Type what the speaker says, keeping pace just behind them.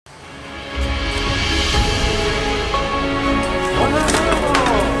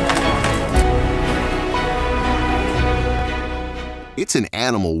It's an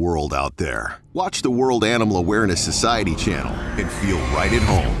animal world out there. Watch the World Animal Awareness Society channel and feel right at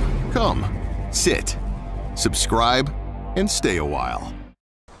home. Come, sit, subscribe, and stay a while.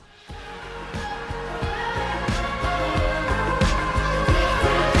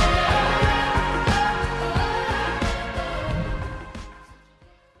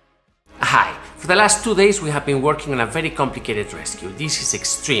 Hi. For the last 2 days we have been working on a very complicated rescue. This is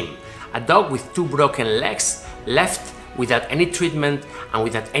extreme. A dog with 2 broken legs, left without any treatment and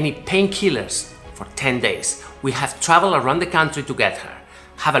without any painkillers for 10 days. We have traveled around the country to get her.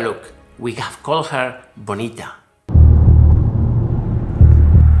 Have a look. We have called her Bonita.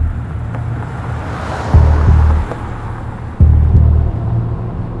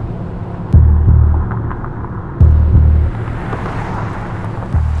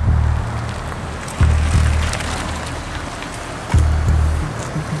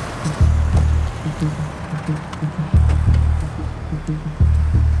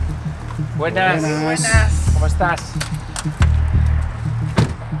 Buenas. Buenas. ¿Cómo estás?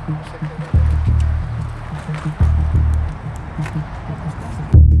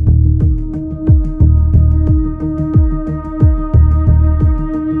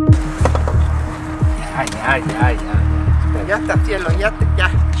 Ya. Ya está, cielo, ya.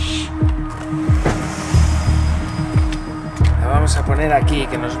 La vamos a poner aquí,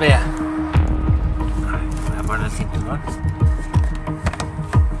 que nos vea. Voy a poner el cinturón.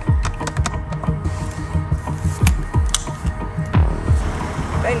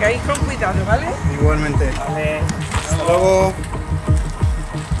 Venga, ir con cuidado, ¿vale? Igualmente. Vale. Hasta luego.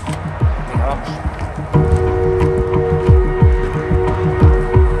 Venga, vamos.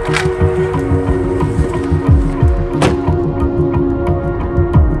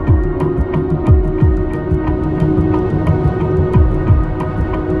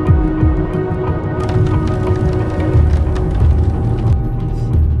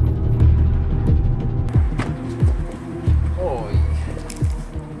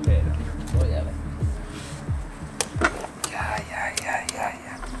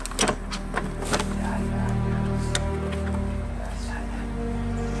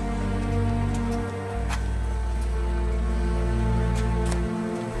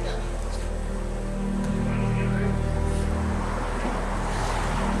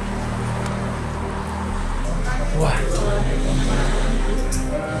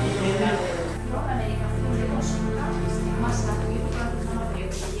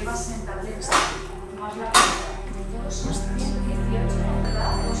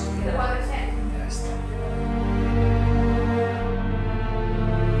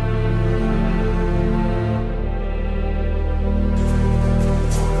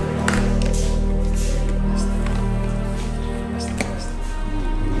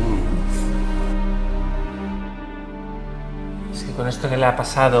 Con esto que le ha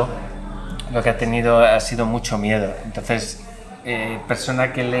pasado, lo que ha tenido ha sido mucho miedo. Entonces,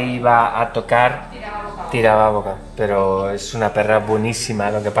 persona que le iba a tocar tiraba a boca. Pero es una perra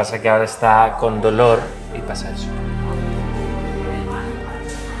buenísima, lo que pasa es que ahora está con dolor y pasa eso.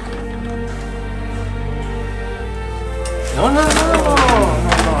 No,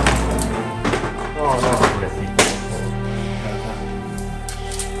 pobrecito.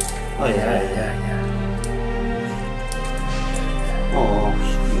 Ya. Oh,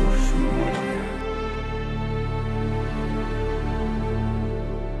 Dios mío.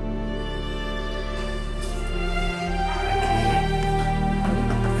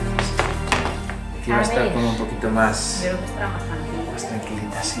 Aquí va a estar como un poquito más... Creo que estará más tranquila. Más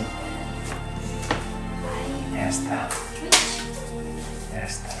tranquilita, sí. Ya está.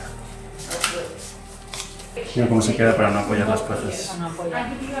 Mira cómo se queda para no apoyar las patas.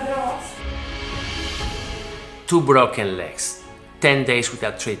 2 broken legs, 10 days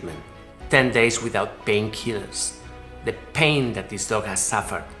without treatment, 10 days without painkillers. The pain that this dog has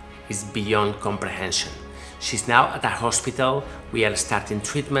suffered is beyond comprehension. She's now at our hospital. We are starting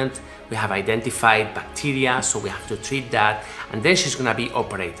treatment. We have identified bacteria, so we have to treat that, and then she's gonna be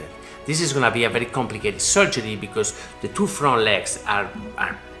operated. This is gonna be a very complicated surgery because the 2 front legs are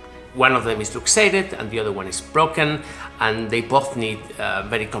one of them is luxated and the other one is broken, and they both need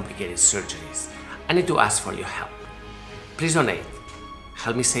very complicated surgeries. I need to ask for your help. Please donate.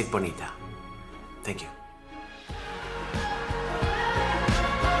 Help me save Bonita. Thank you.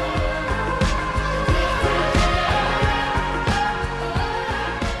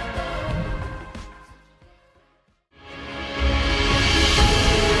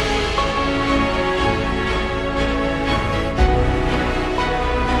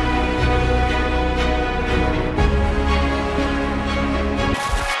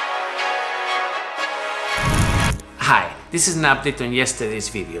 Hi, This is an update on yesterday's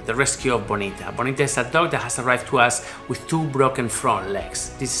video, the rescue of Bonita. Bonita is a dog that has arrived to us with 2 broken front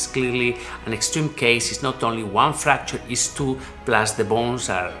legs. This is clearly an extreme case. It's not only 1 fracture, it's 2, plus the bones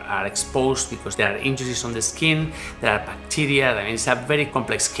are exposed because there are injuries on the skin, there are bacteria. I mean, it's a very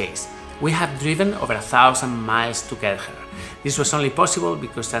complex case. We have driven over 1,000 miles to get her. This was only possible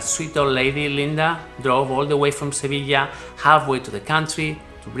because that sweet old lady, Linda, drove all the way from Sevilla, halfway to the country,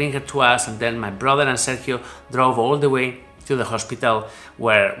 to bring her to us, and then my brother and Sergio drove all the way to the hospital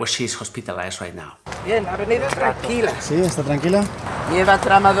where she is hospitalized right now. Bien, ha venido tranquila. ¿Sí? ¿Está tranquila? Lleva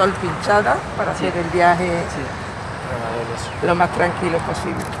tramadol pinchada para hacer el viaje lo más tranquilo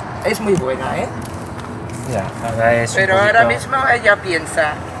posible. Es muy buena, ¿eh? Ya, ahora es Pero un ahora poquito... mismo ella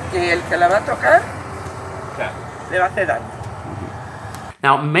piensa que el que la va a tocar Claro. le va a hacer daño.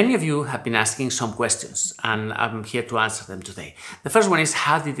 Now, many of you have been asking some questions, and I'm here to answer them today. The first one is,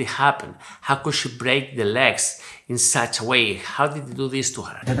 how did it happen? How could she break the legs in such a way? How did they do this to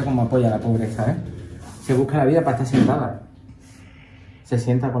her? Fíjate cómo apoya la pobre, ¿sabes? Se busca la vida para estar sentada. Se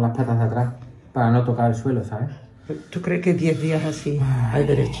sienta con las patas de atrás para no tocar el suelo, ¿sabes? ¿Tú crees que 10 días así hay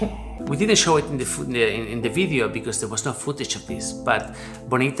derecho? We didn't show it in the video because there was no footage of this, but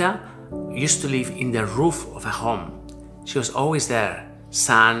Bonita used to live in the roof of a home. She was always there.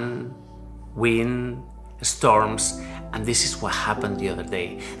 Sun, wind, storms, and this is what happened the other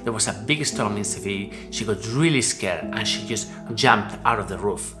day. There was a big storm in Seville. She got really scared and she just jumped out of the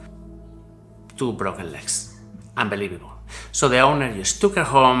roof. 2 broken legs. Unbelievable. So the owner just took her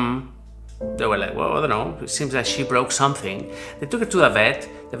home. They were like, well, I don't know, it seems like she broke something. They took her to the vet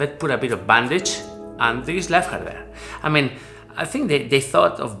put a bit of bandage, and they just left her there. I mean, I think they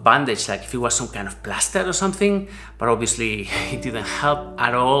thought of bandage like if it was some kind of plaster or something, but obviously it didn't help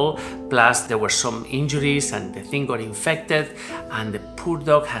at all. Plus there were some injuries and the thing got infected, and the poor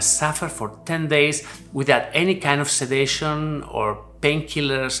dog has suffered for 10 days without any kind of sedation or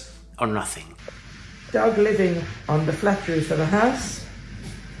painkillers or nothing. Dog living on the flat roof of a house,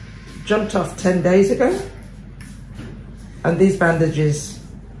 jumped off 10 days ago, and these bandages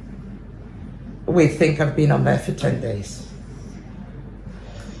we think have been on there for 10 days.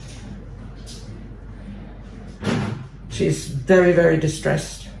 She's very, very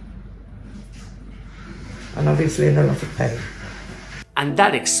distressed and obviously in a lot of pain. And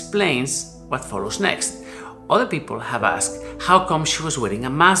that explains what follows next. Other people have asked, how come she was wearing a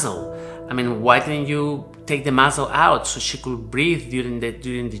muzzle? I mean, why didn't you take the muzzle out so she could breathe during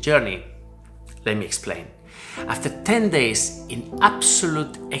the journey? Let me explain. After 10 days in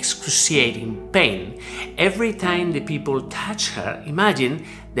absolute excruciating pain, every time the people touch her, imagine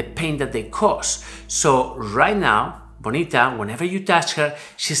the pain that they cause. So right now, Bonita, whenever you touch her,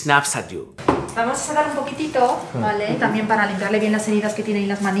 she snaps at you. Vamos a sacar un poquitito, ¿vale? También para limpiarle bien las heridas que tiene en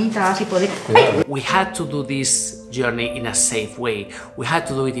las manitas y poder... We had to do this journey in a safe way. We had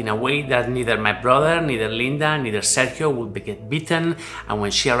to do it in a way that neither my brother, neither Linda, neither Sergio would get bitten, and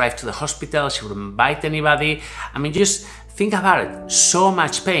when she arrived to the hospital, she wouldn't bite anybody. I mean, just think about it. So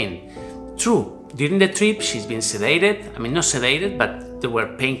much pain. True, during the trip, she's been sedated. I mean, not sedated, but there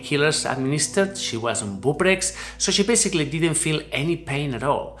were painkillers administered. She was on Buprex, so she basically didn't feel any pain at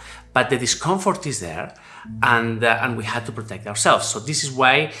all. But the discomfort is there, and we had to protect ourselves. So this is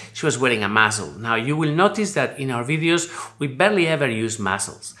why she was wearing a muzzle. Now you will notice that in our videos, we barely ever use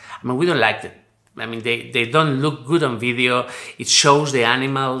muzzles. I mean, we don't like them. I mean, they don't look good on video. It shows the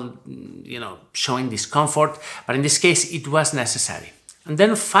animal, you know, showing discomfort. But in this case, it was necessary. And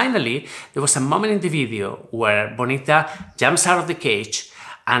then finally, there was a moment in the video where Bonita jumps out of the cage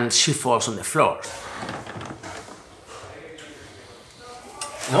and she falls on the floor.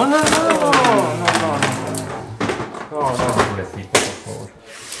 No, no, no, no, no, no, pobrecita, por favor.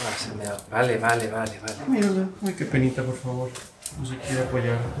 Ah, se me da. Vale. Mírala. Ay, qué penita, por favor. No se quiere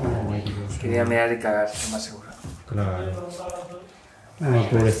apoyar. Ay, Dios. Quería mirar y cagarse, más seguro. Claro. Ay,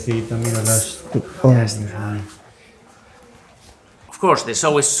 pobrecita, mírala. Ya está. Of course, there's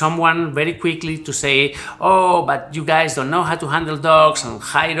always someone very quickly to say, oh, but you guys don't know how to handle dogs, and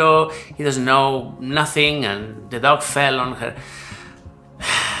Jairo, he doesn't know nothing, and the dog fell on her.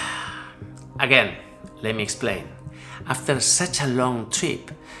 Again, let me explain. After such a long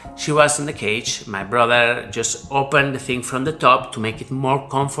trip, she was in the cage. My brother just opened the thing from the top to make it more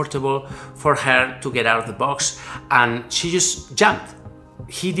comfortable for her to get out of the box, and she just jumped.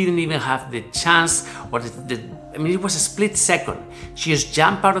 He didn't even have the chance, or I mean, it was a split second. She just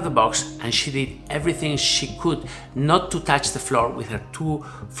jumped out of the box and she did everything she could not to touch the floor with her 2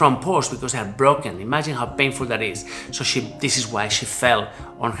 front paws because they are broken. Imagine how painful that is. So this is why she fell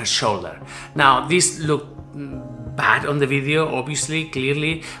on her shoulder. Now, this looked bad on the video, obviously,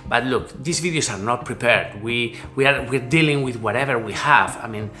 clearly, but look, these videos are not prepared. We're dealing with whatever we have. I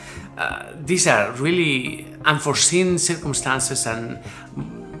mean, these are really unforeseen circumstances, and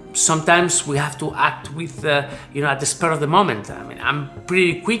sometimes we have to act with, you know, at the spur of the moment. I mean, I'm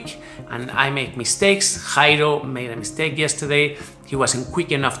pretty quick and I make mistakes. Jairo made a mistake yesterday. He wasn't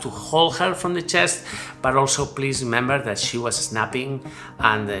quick enough to hold her from the chest, but also please remember that she was snapping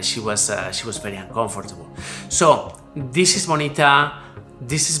and she was very uncomfortable. So this is Bonita.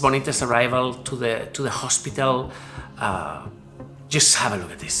 This is Bonita's arrival to the hospital. Just have a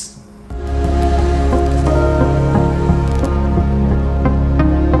look at this.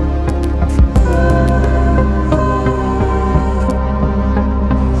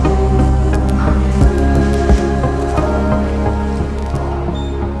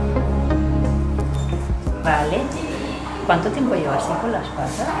 Vale. ¿Cuánto tiempo lleva así con las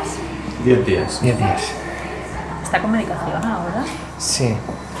patas? 10 días. 10 días. ¿Está con medicación ahora? Sí.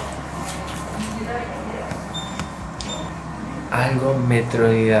 ¿Algo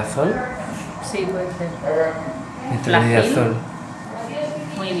metronidazol? Sí, puede ser. Metronidazol.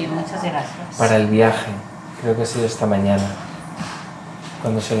 Muy bien, muchas gracias. Para el viaje. Creo que ha sido esta mañana.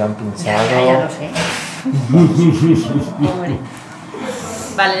 Cuando se lo han pinchado. Ya lo sé. Pobre.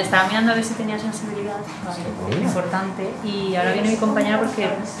 Vale, le estaba mirando a ver si tenía sensibilidad, vale, importante, y ahora viene mi compañera porque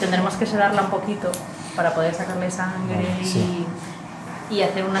tendremos que sedarla un poquito para poder sacarle sangre y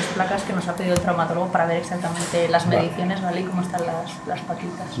hacer unas placas que nos ha pedido el traumatólogo para ver exactamente las mediciones, ¿vale? Y cómo están las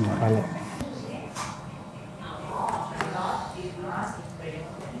patitas. Vale.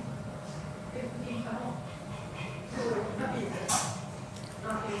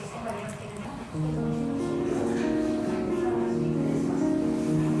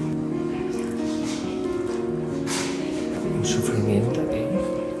 Un sufrimiento aquí.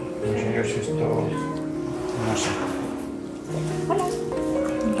 No sé yo si esto... No sé. Hola.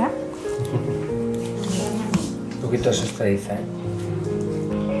 Mira. Un poquito asustadiza, ¿eh?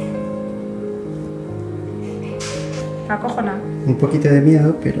 Acojona. Un poquito de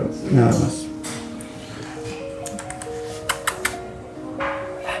miedo, pero nada más.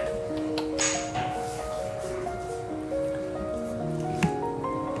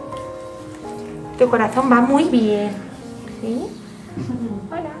 Tu corazón va muy bien. ¿Sí?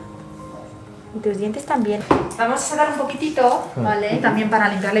 Hola. Y tus dientes también. Vamos a sacar un poquitito, ¿vale? También para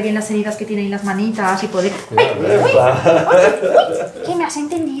limpiarle bien las heridas que tiene en las manitas y poder... ¡Ay! ¡Uy! ¡Uy! ¿Qué me has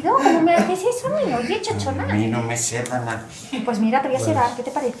entendido? ¿Cómo me haces eso? No, oye, chochona. A mí no me seda nada. Pues mira, te voy a sedar, ¿qué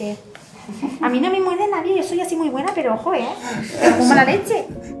te parece? A mí no me muerde nadie, yo soy así muy buena, pero ojo, ¿eh? Pero como la leche.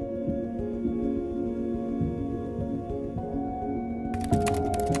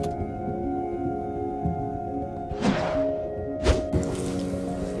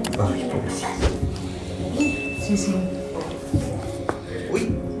 Ay, pobrecito. Sí, sí.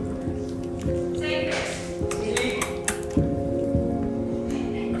 Uy.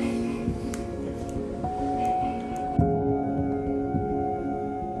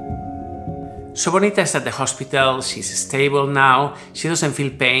 So Bonita is at the hospital, she's stable now, she doesn't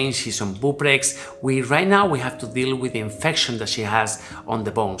feel pain, she's on Buprex. Right now we have to deal with the infection that she has on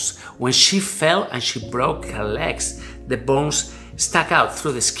the bones. When she fell and she broke her legs, the bones stuck out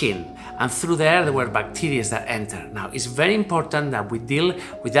through the skin, and through there were bacteria that enter. Now it's very important that we deal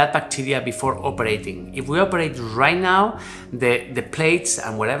with that bacteria before operating. If we operate right now, the plates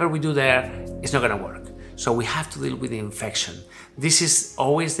and whatever we do there is not gonna work. So we have to deal with the infection. This is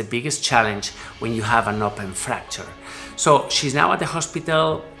always the biggest challenge when you have an open fracture. So she's now at the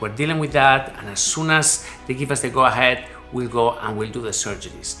hospital, we're dealing with that, and as soon as they give us the go-ahead, we'll go and we'll do the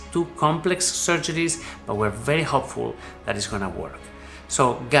surgeries. 2 complex surgeries, but we're very hopeful that it's gonna work.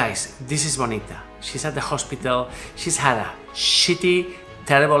 So guys, this is Bonita. She's at the hospital, she's had a shitty,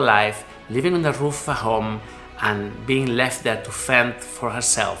 terrible life, living on the roof of a home and being left there to fend for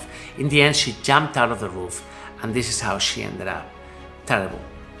herself. In the end, she jumped out of the roof, and this is how she ended up. Terrible.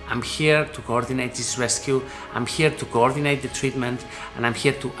 I'm here to coordinate this rescue, I'm here to coordinate the treatment, and I'm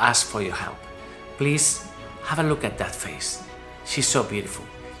here to ask for your help. Please have a look at that face. She's so beautiful.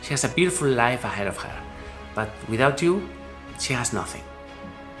 She has a beautiful life ahead of her, but without you, she has nothing.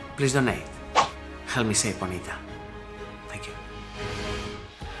 Please donate. Help me save Bonita. Thank you.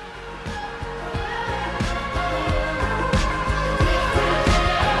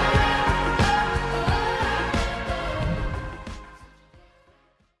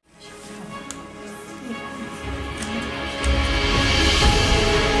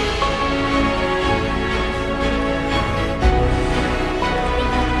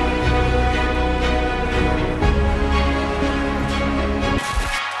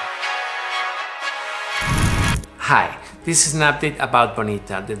 Hi, this is an update about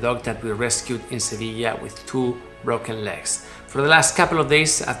Bonita, the dog that we rescued in Sevilla with 2 broken legs. For the last couple of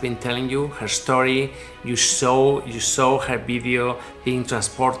days I've been telling you her story. You saw her video being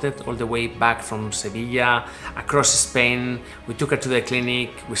transported all the way back from Sevilla, across Spain. We took her to the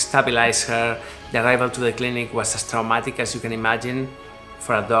clinic, we stabilized her. The arrival to the clinic was as traumatic as you can imagine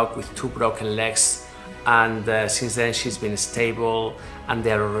for a dog with 2 broken legs, and since then she's been stable and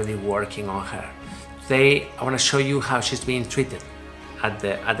they're already working on her. Today I want to show you how she's being treated at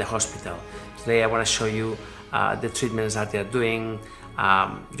the hospital. Today I want to show you the treatments that they're doing.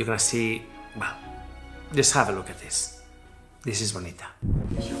 You're gonna see, well, just have a look at this. This is Bonita.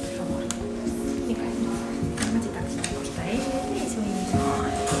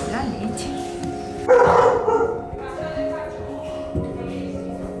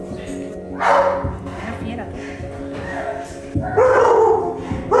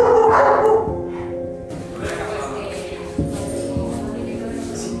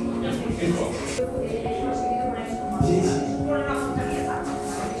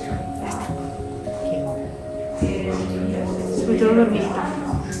 Sobre todo dormita,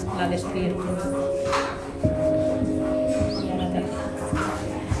 la despierto.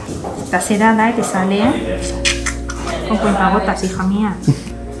 Está sedada y te sale con cuentagotas, hija mía.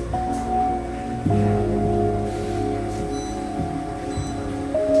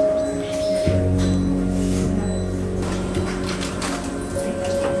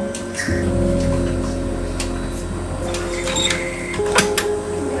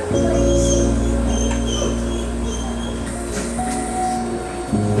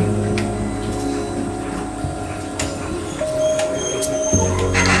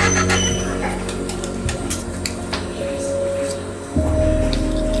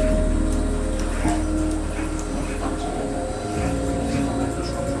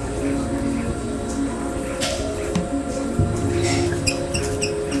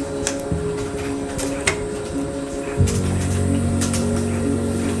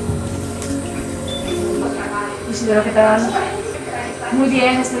 Isidoro, ¿qué tal? Muy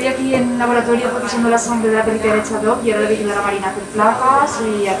bien, estoy aquí en el laboratorio procesando la sangre de la perita derecha doc y ahora le digo a la Marina hacer placas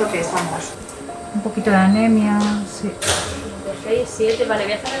y a tope estamos. Un poquito de anemia, sí. 6, 7, vale,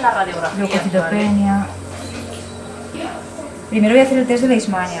 voy a hacer la radiografía. Leucocitopenia. Vale. Primero voy a hacer el test de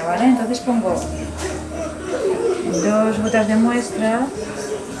leishmania, ¿vale? Entonces pongo 2 gotas de muestra.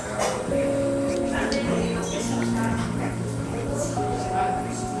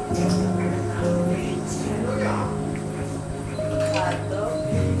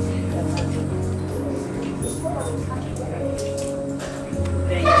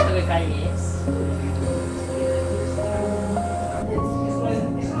 Pero ¿y esto qué calle es?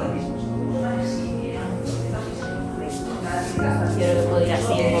 Quiero que pueda ir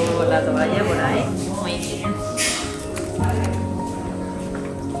así un poco con la toalla por ahí. Muy bien.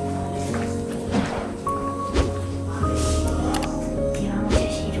 Vamos a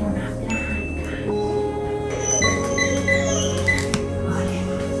decir una planta. Vale.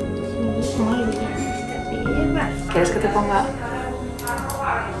 Sí, muy bien. ¿Quieres que te ponga?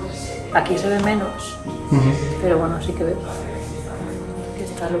 Aquí se ve menos, pero bueno, sí que veo.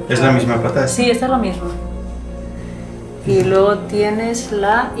 ¿Es la misma pata? Sí, esta es la misma. Y luego tienes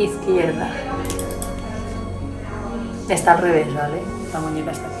la izquierda. Está al revés, ¿vale? La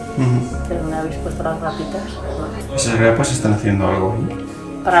muñeca está aquí. Pero no le habéis puesto las rapitas. Esas grapas están haciendo algo ahí.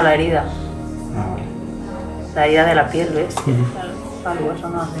 Para la herida. Ah, vale. La herida de la piel, ¿ves? Algo, eso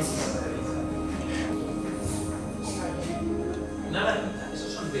no hace.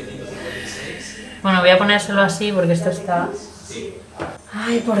 Bueno, voy a ponérselo así porque esto está...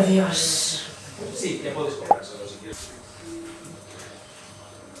 Ay, por Dios. Sí, ya puedes comprárselo si quieres.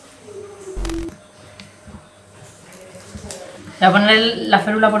 Voy a poner la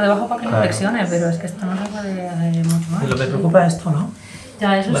férula por debajo para que no flexione, pero es que esto no se puede hacer mucho más. Lo que preocupa es esto, ¿no?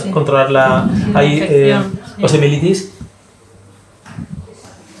 Ya, eso sí. Controlar la... Hay infección, sí. osteomielitis.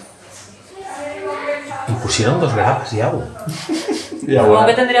 Y pusieron 2 grapas y agua. Supongo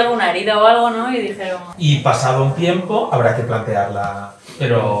que tendría alguna herida o algo, ¿no? Y dijeron... Y pasado un tiempo habrá que plantearla,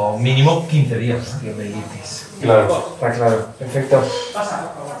 pero mínimo 15 días. Osteomielitis. Claro, está claro. Perfecto.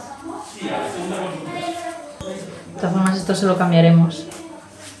 De todas formas, esto se lo cambiaremos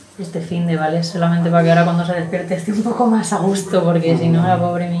este finde, ¿vale? Solamente para que ahora cuando se despierte esté un poco más a gusto, porque si no, la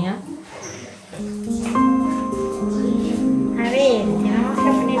pobre mía... A ver, te vamos a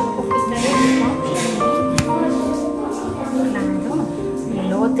poner un poquito de esto. Claro. Y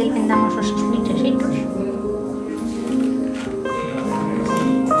luego te vendamos los pinchecitos.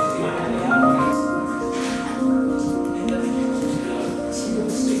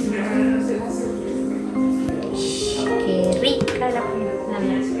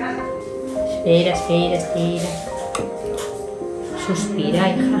 Espera, espera, espera. Suspira,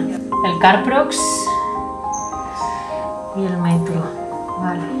 hija. El Carprox y el metro.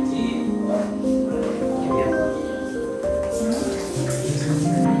 Vale.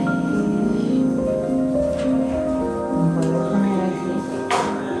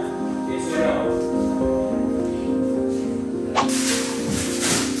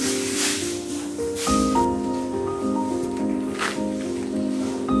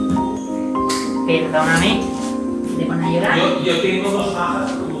 Perdóname, ¿te van a llorar? Yo tengo 2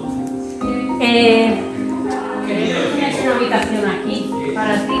 bajas. Tienes una habitación aquí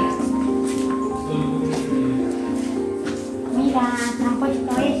para ti. Mira, te han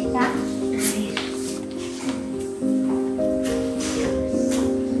puesto esta.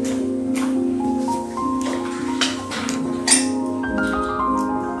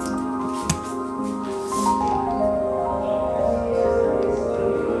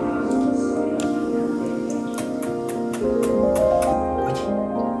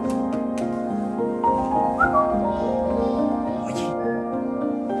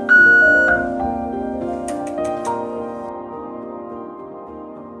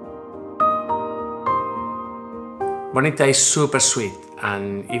 Bonita is super sweet,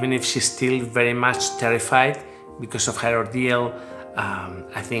 and even if she's still very much terrified because of her ordeal,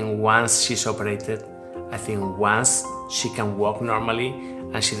 I think once she's operated, I think once she can walk normally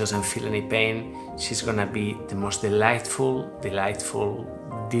and she doesn't feel any pain, she's gonna be the most delightful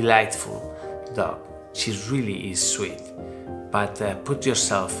dog. She really is sweet. But put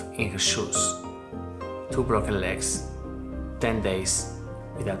yourself in her shoes. 2 broken legs, 10 days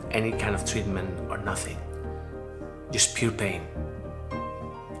without any kind of treatment or nothing. Just pure pain.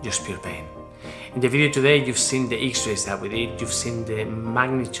 Just pure pain. In the video today, you've seen the x-rays that we did, you've seen the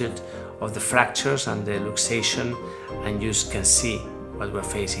magnitude of the fractures and the luxation, and you can see what we're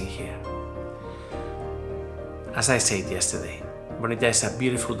facing here. As I said yesterday, Bonita is a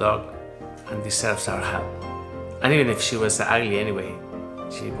beautiful dog and deserves our help. And even if she was ugly anyway,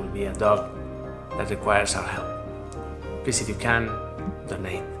 she will be a dog that requires our help. Please, if you can,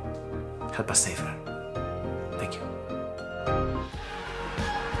 donate. Help us save her. Thank you.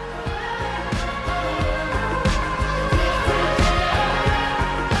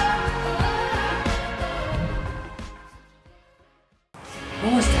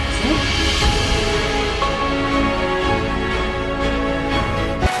 ¿Cómo estás,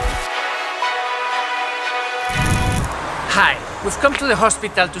 Hi, we've come to the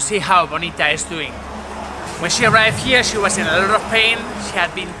hospital to see how Bonita is doing. When she arrived here, she was in a lot of pain. She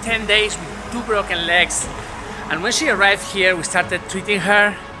had been 10 days with 2 broken legs. And when she arrived here, we started treating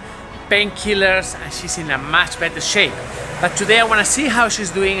her, painkillers, and she's in a much better shape. But today I want to see how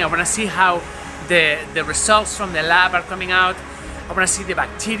she's doing. I want to see how the results from the lab are coming out. I want to see the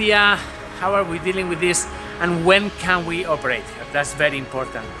bacteria, how are we dealing with this, and when can we operate her. That's very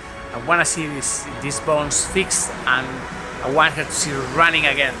important. I want to see these bones fixed, and I want her to see running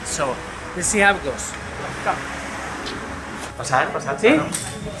again. So let's see how it goes. Come. Pasar. ¿Sí? ¿No?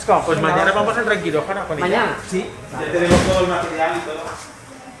 Pues mañana vamos a entrar en quirófano con ella. ¿Mañana? Sí, ya tenemos todo el material y todo.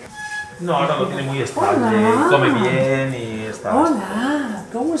 No, ahora lo tiene muy estable, come bien y está. Hola,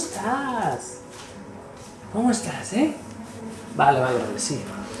 ¿cómo estás? ¿Cómo estás, Vale, sí.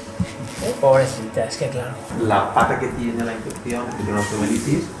 Pobrecita, es que claro. La pata que tiene la infección, que tiene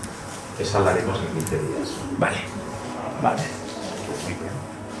osteomelitis, esa la haremos en 15 días. Vale. Muy bien.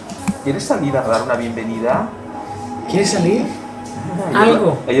 ¿Quieres salir a dar una bienvenida? ¿Quieres salir?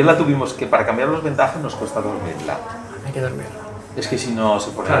 Ayer la tuvimos que para cambiar los vendajes nos cuesta dormirla. Hay que dormirla. Es que si no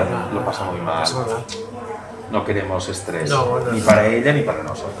se pone, lo pasa muy mal. No queremos estrés, ni no. para ella ni para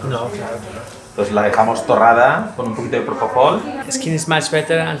nosotros. No, claro. Entonces la dejamos torrada con un poquito de propofol. The skin is much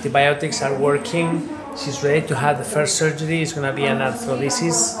better, antibiotics are working. She's ready to have the first surgery. It's going to be an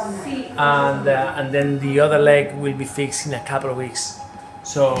arthrodesis, and then the other leg will be fixed in a couple of weeks.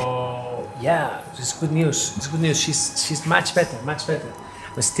 So yeah, it's good news. It's good news. She's much better.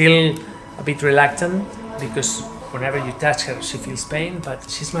 I'm still a bit reluctant because whenever you touch her, she feels pain, but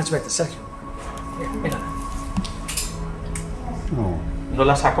she's much better. Sergio, mira. No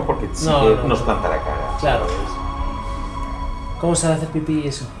la saco porque nos planta la cara. Claro. ¿Cómo se hace pipí y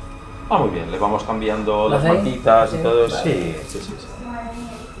eso? Muy bien, le vamos cambiando las mantitas y todo eso. Sí.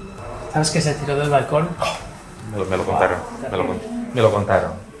 ¿Sabes que se tiró del balcón? Me lo contaron. Me lo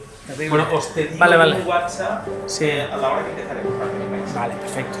contaron. Bueno, os te digo en WhatsApp a la hora que dejaremos para que vengáis. Vale,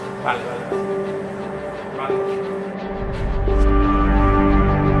 perfecto. Vale.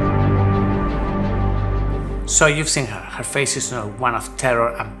 So you've seen her. Her face is not one of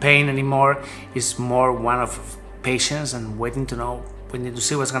terror and pain anymore. It's more one of patience and waiting to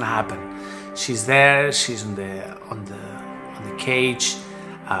see what's going to happen. She's there, she's on the cage,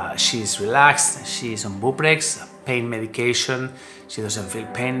 she's relaxed, she's on Buprex, pain medication, she doesn't feel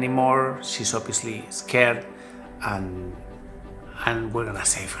pain anymore, she's obviously scared, and we're gonna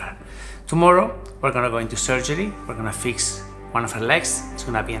save her. Tomorrow, we're gonna go into surgery, we're gonna fix one of her legs. It's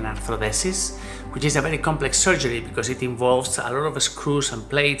gonna be an arthrodesis, which is a very complex surgery because it involves a lot of screws and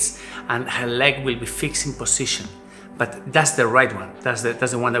plates, and her leg will be fixed in position. But that's the right one. That's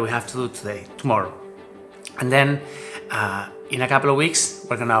the one that we have to do tomorrow. And then in a couple of weeks,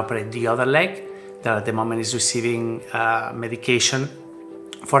 we're gonna operate the other leg that at the moment is receiving medication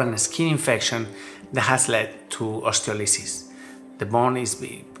for a skin infection that has led to osteolysis. The bone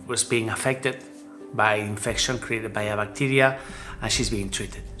was being affected by infection created by a bacteria, and she's being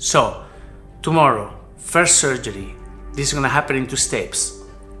treated. So tomorrow, first surgery. This is gonna happen in 2 steps.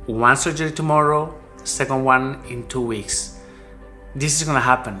 One surgery tomorrow, second one in 2 weeks. This is gonna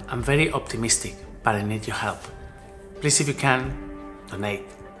happen. I'm very optimistic, but I need your help. Please, if you can, donate.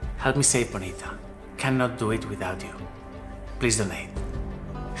 Help me save Bonita. Cannot do it without you. Please donate.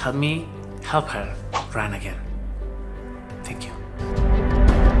 Help me help her run again. Thank you.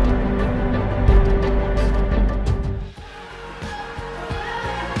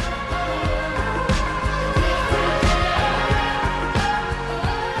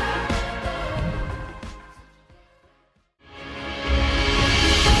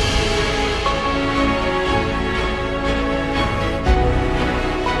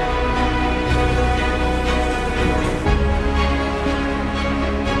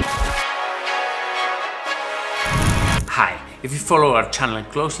 If you follow our channel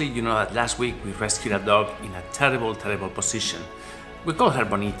closely, you know that last week we rescued a dog in a terrible, terrible position. We call her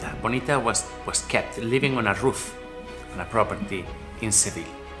Bonita. Bonita was kept living on a roof on a property in Seville.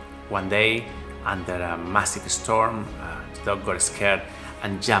 One day, under a massive storm, the dog got scared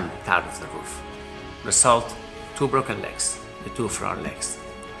and jumped out of the roof. Result, 2 broken legs, the 2 front legs.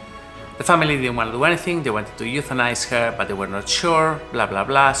 The family didn't want to do anything, they wanted to euthanize her, but they were not sure, blah, blah,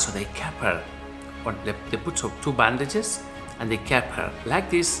 blah, so they kept her. They put 2 bandages, and they kept her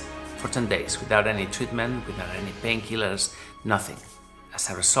like this for 10 days without any treatment, without any painkillers, nothing. As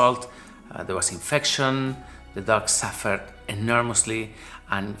a result, there was infection, the dog suffered enormously,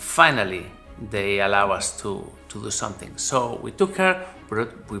 and finally they allow us to do something. So we took her,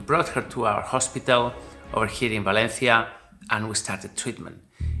 we brought her to our hospital over here in Valencia, and we started treatment.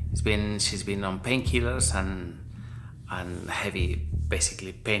 She's been on painkillers and heavy,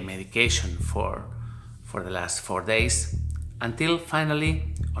 basically pain medication for the last 4 days, until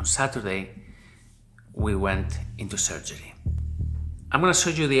finally on Saturday we went into surgery. I'm going to show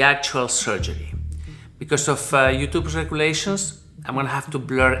you the actual surgery. Because of YouTube's regulations, I'm going to have to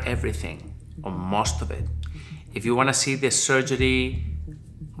blur everything, or most of it. If you want to see the surgery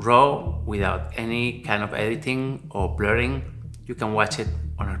raw without any kind of editing or blurring, you can watch it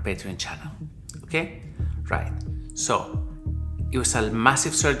on our Patreon channel. Okay? Right. So it was a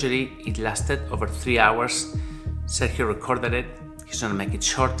massive surgery. It lasted over 3 hours. Sergio recorded it. He's gonna make it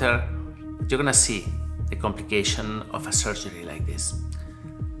shorter. You're gonna see the complication of a surgery like this.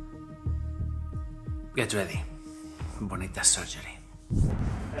 Get ready. Bonita surgery.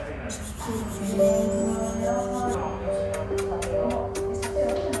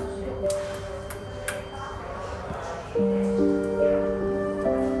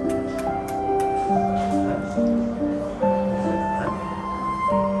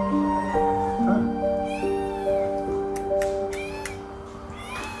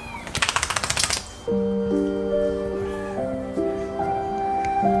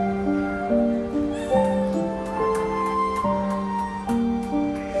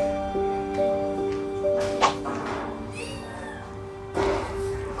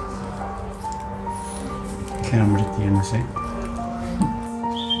 ¿Qué nombre tienes, eh?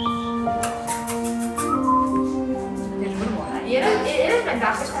 Y eres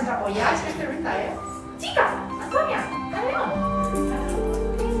vendajes contra apoyar, es que es tremenda, ¿eh? ¡Chica! ¡Antonia!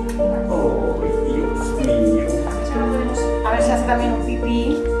 ¡Oh, Dios mío! A ver si hace también un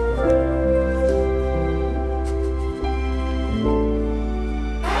pipí.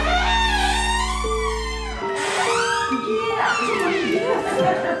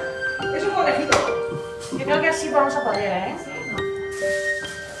 Es un conejito. Yo creo que así vamos a poder, ¿eh?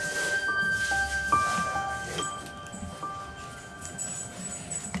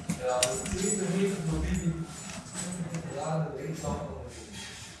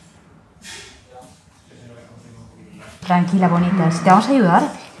 Tranquila, Bonita, si te vamos a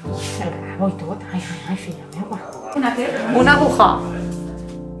ayudar. Voy todo. Ay, fila, me agua. Una aguja.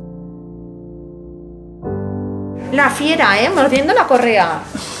 La fiera, mordiendo la correa.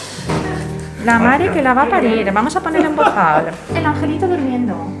 La madre que la va a parir. Vamos a ponerle en bozal. El angelito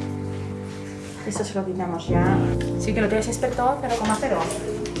durmiendo. Esto se lo quitamos ya. Sí que lo tienes experto 0,0.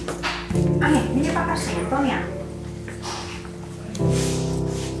 Ay, viene para casa, Antonia.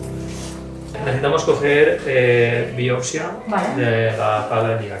 Necesitamos coger biopsia de la tabla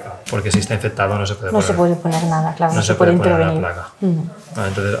de Miraca. Porque si está infectado no se puede poner. No se puede poner nada, claro. No se puede poner intervenir. la placa.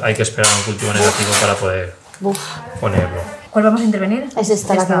 Entonces hay que esperar un cultivo negativo para poder ponerlo. ¿Cuál vamos a intervenir? Es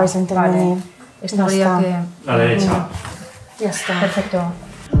esta la que vais a intervenir. Vale. Esta habría que... La derecha. Ya está. Perfecto.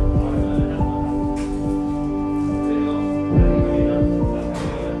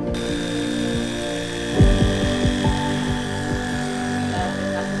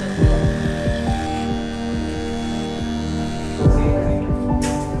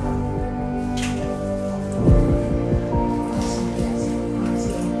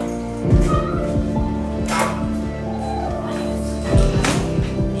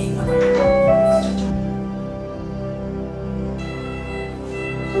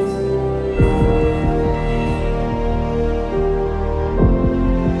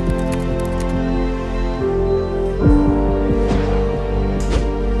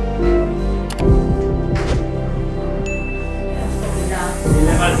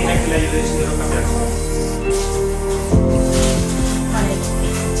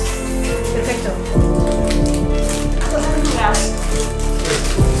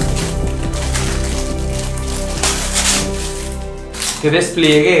 ¡Qué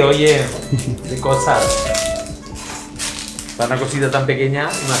despliegue, oye! De cosas. Para una cosita tan pequeña,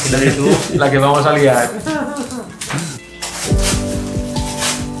 imagínate tú la que vamos a liar.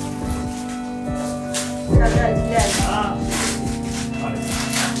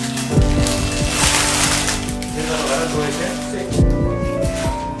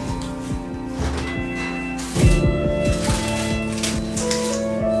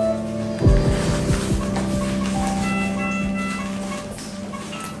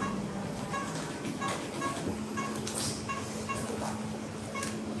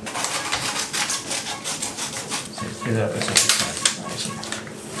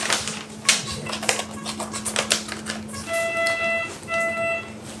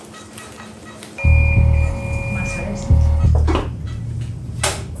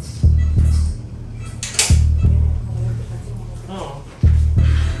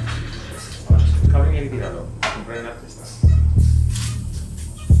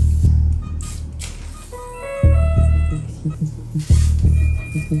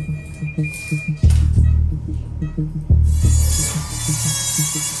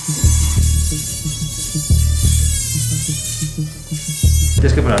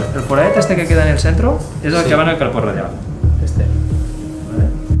 Tienes que poner el foradet este que queda en el centro, es el que va en el carpo radial. Este. ¿Vale?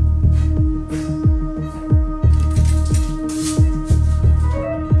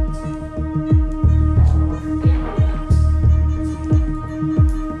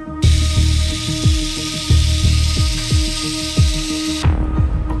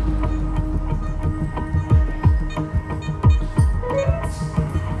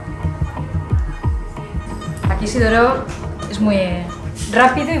 Aquí Isidoro es muy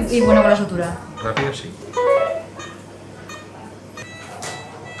rápido y bueno con la sutura. Rápido, sí.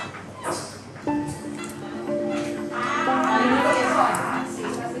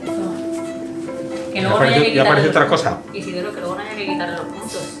 Que luego no haya que ya aparece quitarle otra cosa. Isidoro, que luego no haya que quitarle los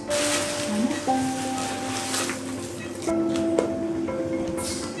puntos.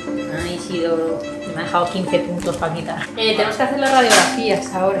 Ay, Isidoro, me ha dejado 15 puntos para quitar. Tenemos que hacer las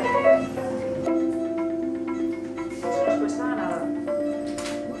radiografías ahora. No nos cuesta nada.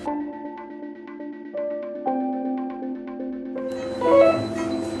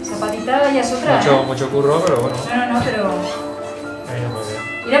 Esa patita ya es otra. Mucho curro, pero bueno. No, pero...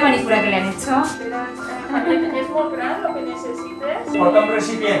 ¿Y la manicura que le han hecho? ¿Es muy grande lo que necesites? Porta un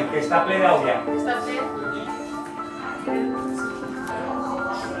recipient que està ple d'aigua. Està ple.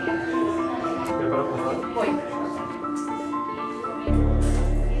 Voy.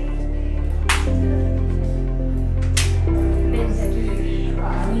 Vente aquí,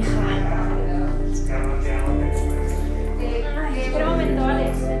 hija. Ay, espera un momento,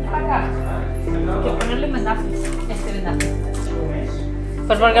 Alex. Vente para acá. Hay que ponerle vendajes. Este vendaje.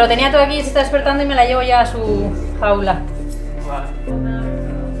 Pues porque lo tenía todo aquí y se está despertando y me la llevo ya a su jaula.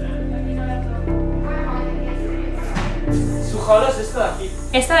 Su jaula es esta de aquí.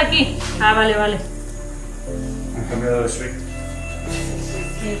 ¿Esta de aquí? Ah, vale, vale. Han cambiado de suite.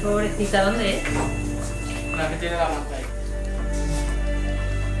 Qué pobrecita, ¿dónde es? La que tiene la manta ahí.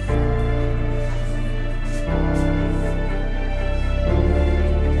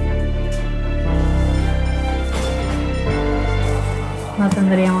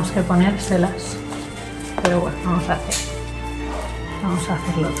 tendríamos que ponérselas. Pero bueno, vamos a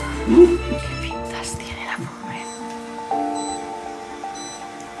hacerlo todo. Qué pintas tiene la pobre.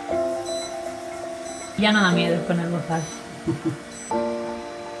 Ya no da miedo con el bozal.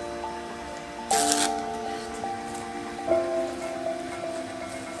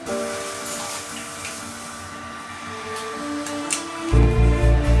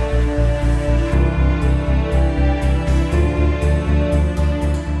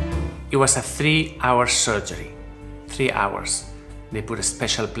 It was a 3-hour surgery. 3 hours. They put a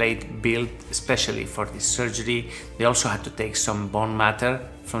special plate built especially for this surgery. They also had to take some bone matter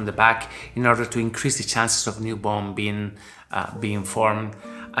from the back in order to increase the chances of new bone being formed.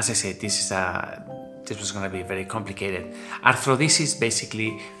 As I said, this was going to be very complicated. Arthrodesis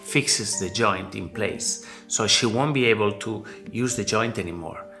basically fixes the joint in place, so she won't be able to use the joint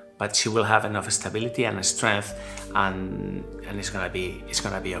anymore, but she will have enough stability and strength, and it's gonna be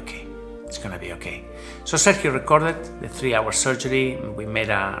okay. It's gonna be okay. So Sergio recorded the 3-hour surgery. We made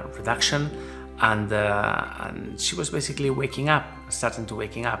a reduction, and she was basically starting to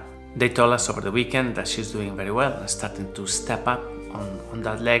waking up. They told us over the weekend that she's doing very well and starting to step up on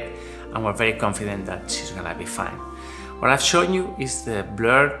that leg, and we're very confident that she's gonna be fine. What I've shown you is the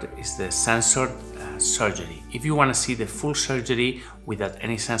censored surgery. If you want to see the full surgery without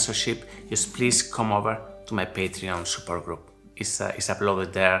any censorship, just please come over to my Patreon support group. It's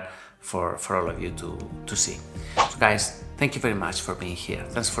uploaded there for all of you to see. So guys, thank you very much for being here.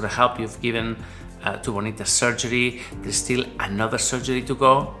 Thanks for the help you've given to Bonita's surgery. There's still another surgery to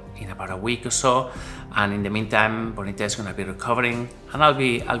go in about a week or so, and in the meantime Bonita is going to be recovering, and I'll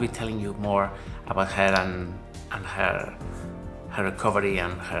be telling you more about her and her recovery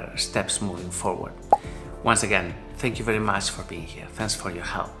and her steps moving forward. Once again, thank you very much for being here. Thanks for your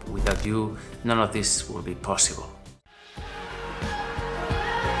help. Without you, none of this will be possible.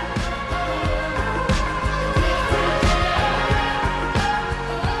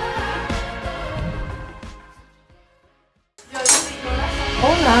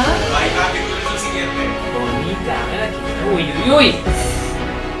 Hola. Bonita, ven aquí. Uy, uy, uy.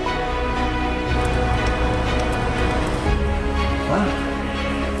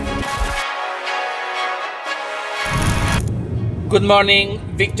 Good morning,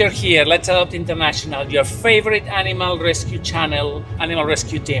 Viktor here, Let's Adopt International, your favorite animal rescue channel, animal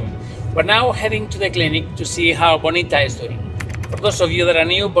rescue team. We're now heading to the clinic to see how Bonita is doing. For those of you that are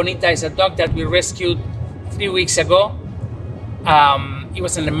new, Bonita is a dog that we rescued 3 weeks ago. It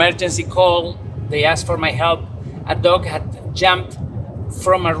was an emergency call. They asked for my help. A dog had jumped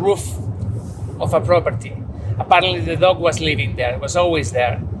from a roof of a property. Apparently the dog was living there, was always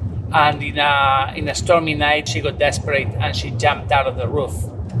there. And in a stormy night, she got desperate and she jumped out of the roof.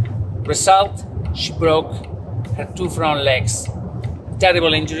 Result, she broke her 2 front legs.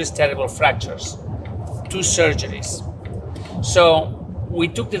 Terrible injuries, terrible fractures. 2 surgeries. So we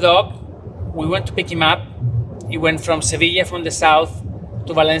took the dog, we went to pick him up. He went from Sevilla, from the south,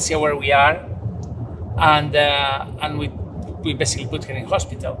 to Valencia, where we are, and we basically put her in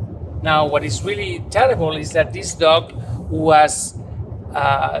hospital. Now, what is really terrible is that this dog was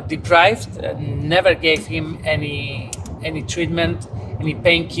deprived, never gave him any treatment, any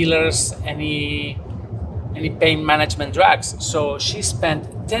painkillers, any pain management drugs. So she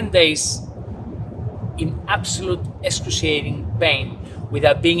spent 10 days in absolute excruciating pain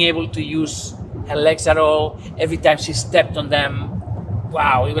without being able to use her legs at all. Every time she stepped on them,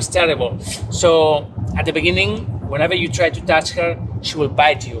 wow, it was terrible. So at the beginning, whenever you try to touch her, she will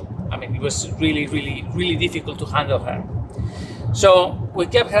bite you. I mean, it was really, really, really difficult to handle her. So we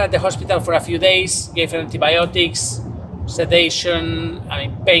kept her at the hospital for a few days, gave her antibiotics, sedation,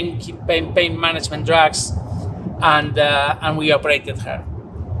 pain management drugs, and we operated her.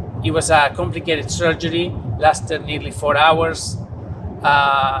 It was a complicated surgery, lasted nearly 4 hours,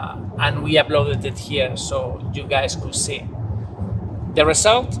 and we uploaded it here so you guys could see. The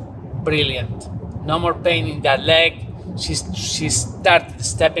result? Brilliant. No more pain in that leg. She started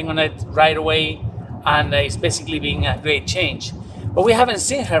stepping on it right away, and it's basically been a great change. But we haven't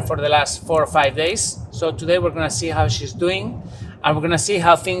seen her for the last 4 or 5 days, so today we're going to see how she's doing, and we're going to see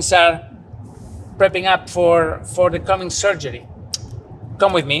how things are prepping up for the coming surgery.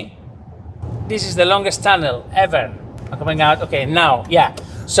 Come with me. This is the longest tunnel ever. I'm coming out. Okay, now, yeah.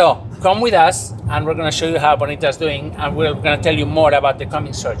 So come with us, and we're going to show you how Bonita's doing, and we're going to tell you more about the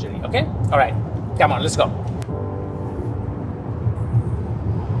coming surgery, okay? All right, come on, let's go.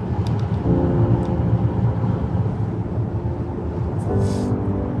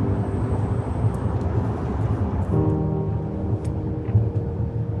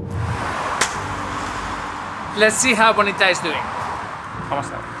 Let's see how Bonita is doing. Vamos a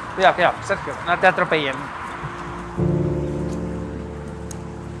ver. Cuidado, cuidado, Sergio, no te atropellen.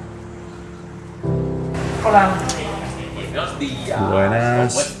 Hola. Buenos días.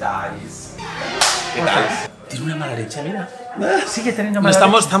 Buenas. ¿Cómo estáis? ¿Qué tal? Tiene una mala leche, mira. Sigue teniendo No, mala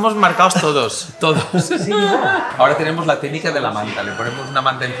leche. estamos marcados todos. Sí. Ahora tenemos la técnica de la manta. Le ponemos una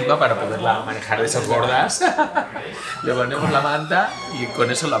manta encima para poderla manejar de esas gordas. Le ponemos la manta y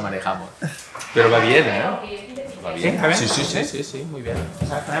con eso la manejamos. Pero va bien, ¿eh? Va bien. ¿Sí? ¿Va bien? Sí, muy bien.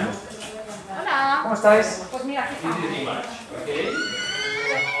 ¿Traemos? Hola. ¿Cómo estáis? Pues mira, aquí está.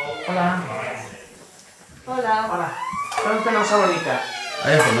 Hola. Hola. Hola. ¿Dónde tenemos a Bonita?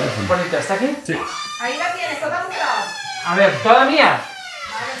 Ahí es donde. Bonita, ¿está aquí? Sí. Ahí la tienes, toda junta. A ver, toda mía.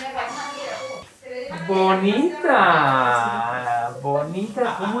 Madre mía, Bonita.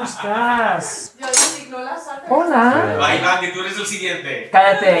 Bonita, ¿cómo estás? yo indigno la sal. Hola. Va, Iván, que tú eres el siguiente.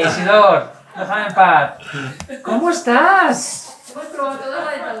 Cállate, Isidor. Déjame en paz. ¿Cómo estás? Hemos probado toda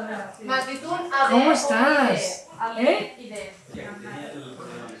la dentadura. Magnitud A, D, ¿Cómo O, estás? I, D y D.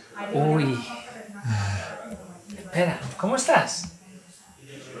 Uy. Espera, ¿cómo estás?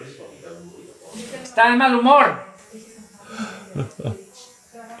 Está de mal humor.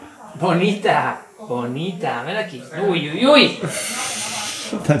 Bonita, bonita, ven aquí. Uy, uy, uy.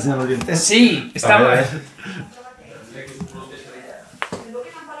 ¿Están enseñando los dientes? Sí, está mal.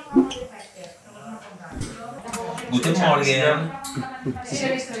 Guten Morgen.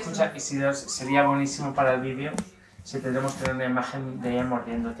 Escucha, Isidor, sería buenísimo para el vídeo si tendremos que tener una imagen de ella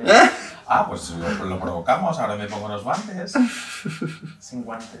mordiéndote. Ah, pues lo provocamos. Ahora me pongo los guantes. Sin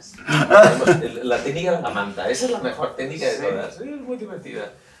guantes. La técnica de la manta. Esa es la mejor técnica de todas. Es muy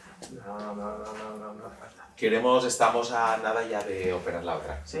divertida. No. Estamos a nada ya de operar la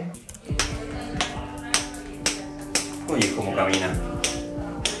otra. ¿Sí? Oye, cómo camina.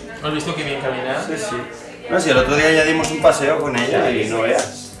 ¿Has visto que bien camina? Sí, sí. No, si el otro día ya dimos un paseo con ella y no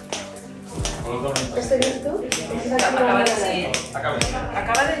veas. ¿Este eres tú?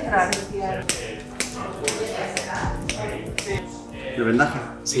 Acaba de entrar. ¿El vendaje?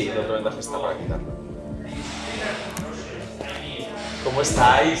 Sí, el otro vendaje está para quitarlo. ¿Cómo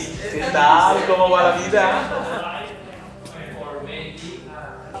estáis? ¿Qué tal? ¿Cómo va la vida?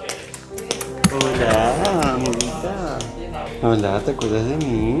 Hola, Bonita. Hola, ¿te acuerdas de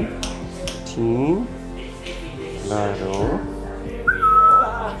mí? Sí. Claro.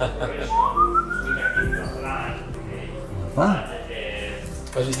 Ah.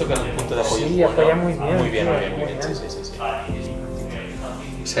 ¿Has visto que en el punto de apoyo? Sí, apoya muy bien. Muy bien. Sí.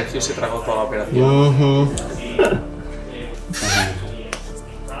 Sergio se tragó toda la operación.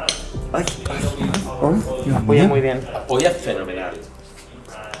 Ay, Apoya muy bien. Apoya fenomenal.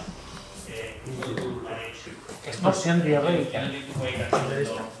 Explosión diarreica.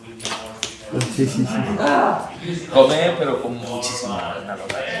 Sí. Come, pero con muchísima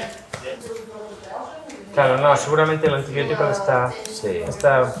caloría. Claro, no, seguramente el antibiótico le está Sí.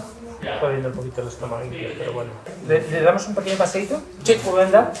 jodiendo un poquito el estómago, pero bueno. ¿Le damos un pequeño paseíto? Sí. ¿Puedo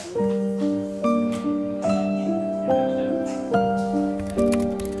andar?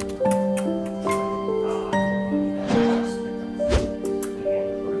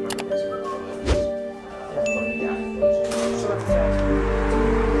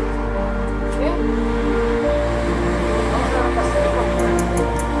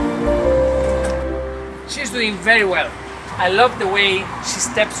 She's doing very well. I love the way she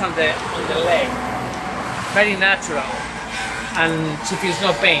steps on the leg. Very natural. And she feels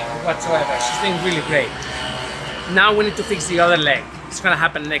no pain whatsoever. She's doing really great. Now we need to fix the other leg. It's gonna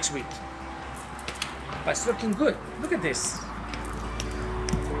happen next week. But it's looking good. Look at this.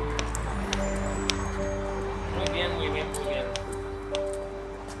 Muy bien.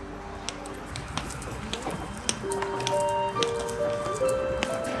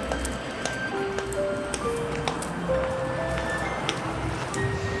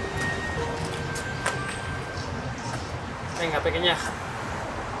 Venga, pequeñaja.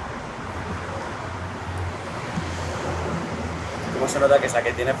 ¿Cómo se nota que es la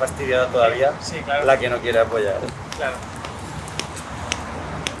que tiene fastidiada todavía? Sí, claro. La que no quiere apoyar. Claro.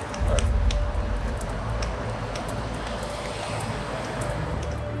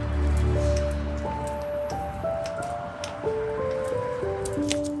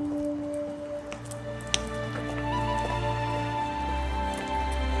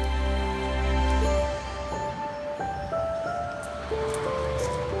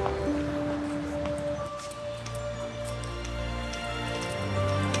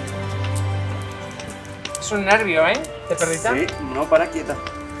 Es un nervio, ¿eh? ¿Te perdiste? Sí, no, para quieta.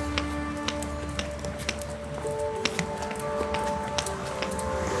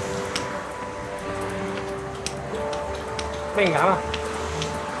 Venga, va.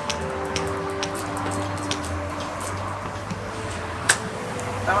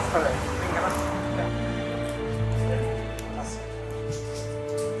 Vamos por ahí. Venga, vamos.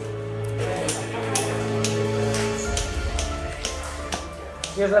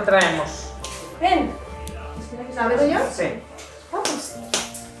 Y os la traemos. Ven. ¿La veo yo? Sí. Vamos.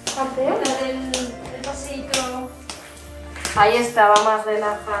 Parte del paseíto. Ahí estaba más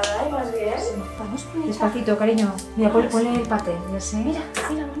relajada y más bien. Sí. Vamos, Bonita. Despacito, cariño. Mira, ponle el paté. Ya sé. Mira,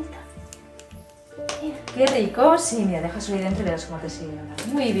 mira, Bonita. Mira. Qué rico. Sí, mira, deja subir dentro y verás cómo te sigue ahora.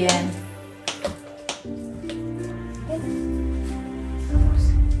 Muy bien. Vamos.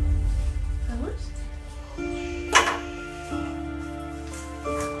 Vamos.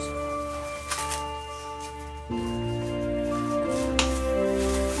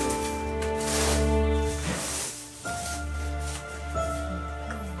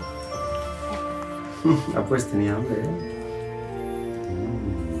 Ah, pues tenía hambre, ¿eh?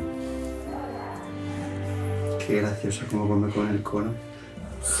 Qué gracioso como come con el cono.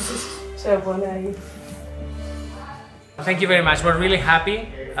 Se lo pone ahí. Thank you very much. We're really happy.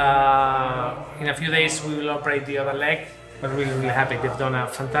 In a few days we will operate the other leg. We're really, really happy. They've done a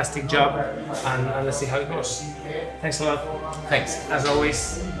fantastic job, and let's see how it goes. Thanks a lot. Thanks. As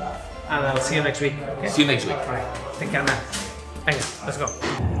always, and I'll see you next week. Okay? See you next week. All right. Take care, man. Thanks. Let's go.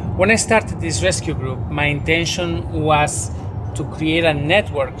 When I started this rescue group, my intention was to create a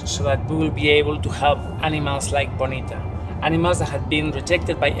network so that we will be able to help animals like Bonita. Animals that had been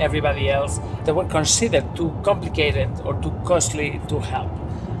rejected by everybody else, that were considered too complicated or too costly to help.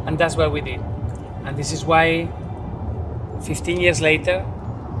 And that's what we did. And this is why 15 years later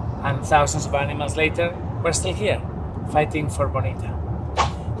and thousands of animals later, we're still here, fighting for Bonita.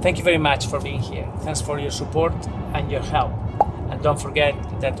 Thank you very much for being here. Thanks for your support and your help. And don't forget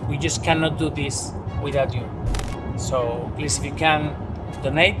that we just cannot do this without you. So please, if you can,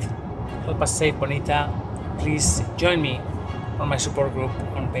 donate, help us save Bonita. Please join me on my support group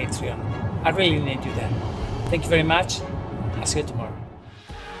on Patreon. I really need you there. Thank you very much. I'll see you tomorrow.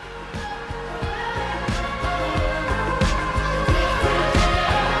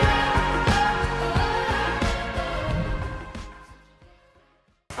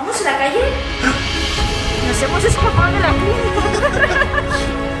 ¿Vamos a la calle? Nos hemos escapado de la clínica.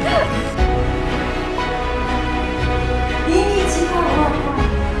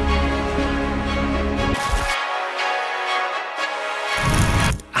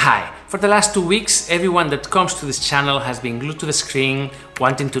 Hi. For the last 2 weeks, everyone that comes to this channel has been glued to the screen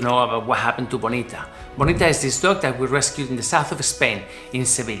wanting to know about what happened to Bonita. Bonita is this dog that we rescued in the south of Spain, in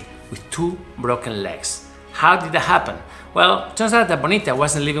Seville, with 2 broken legs. How did that happen? Well, it turns out that Bonita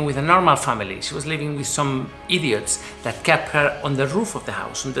wasn't living with a normal family. She was living with some idiots that kept her on the roof of the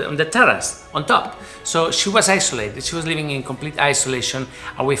house, on the terrace, on top. So she was isolated. She was living in complete isolation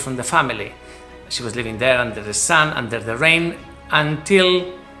away from the family. She was living there under the sun, under the rain,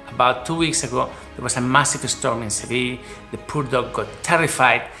 until about 2 weeks ago, there was a massive storm in Seville. The poor dog got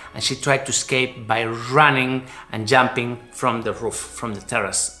terrified and she tried to escape by running and jumping from the roof, from the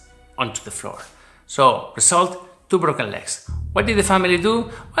terrace, onto the floor. So, result, 2 broken legs. What did the family do?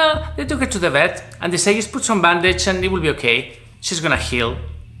 Well, they took her to the vet and they say, just put some bandage and it will be okay. She's gonna heal.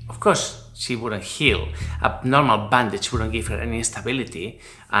 Of course, she wouldn't heal. A normal bandage wouldn't give her any stability,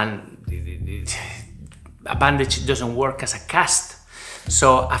 and a bandage doesn't work as a cast.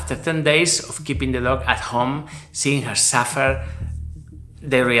 So after 10 days of keeping the dog at home, seeing her suffer,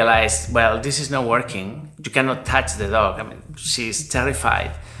 they realized, well, this is not working. You cannot touch the dog. I mean, she's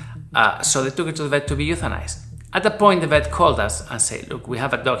terrified. So they took her to the vet to be euthanized. At that point, the vet called us and said, look, we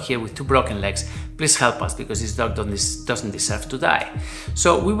have a dog here with 2 broken legs. Please help us because this dog doesn't deserve to die.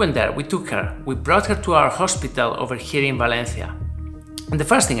 So we went there, we took her, we brought her to our hospital over here in Valencia. And the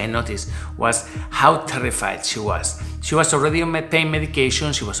first thing I noticed was how terrified she was. She was already on pain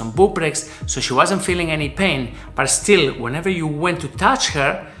medication, she was on Buprex, so she wasn't feeling any pain, but still, whenever you went to touch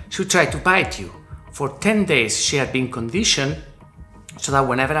her, she would try to bite you. For 10 days, she had been conditioned so that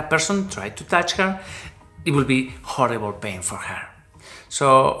whenever a person tried to touch her, it would be horrible pain for her.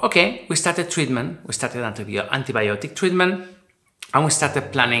 So, okay, we started treatment, we started antibiotic treatment, and we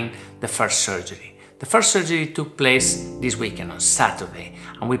started planning the first surgery. The first surgery took place this weekend on Saturday,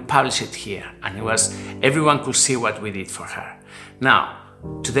 and we published it here, and everyone could see what we did for her. Now,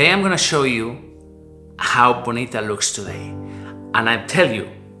 today I'm gonna show you how Bonita looks today. And I tell you,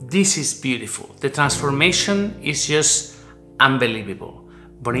 this is beautiful. The transformation is just unbelievable.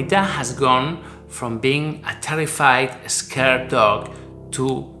 Bonita has gone from being a terrified, scared dog to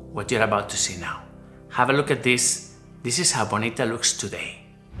what you're about to see now. Have a look at this. This is how Bonita looks today.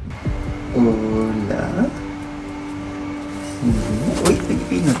 Hola. Uy,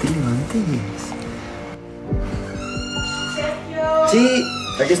 baby, no te levantes. Sí,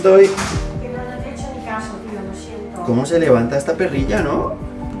 Aquí estoy. Que no le he hecho ni caso, tío, lo siento. ¿Cómo se levanta esta perrilla, no?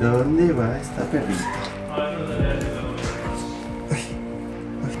 ¿Dónde va esta perrilla?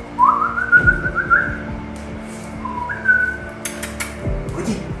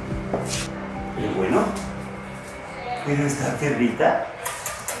 Oye, pero bueno, pero esta perrita.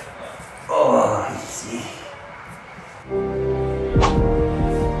 ¡Ay, sí!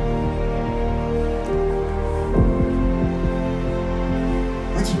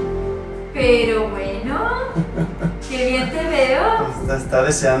 Pero bueno, qué bien te veo. Está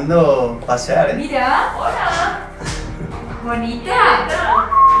deseando pasear, ¿eh? Mira, hola. Bonita.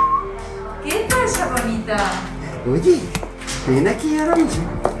 ¿Qué pasa, Bonita? Oye, ven aquí ahora mismo.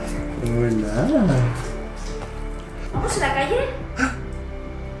 Hola. ¿Vamos a la calle?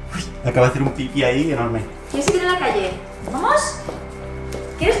 Acaba de hacer un pipí ahí enorme. ¿Quieres ir a la calle? ¿Vamos?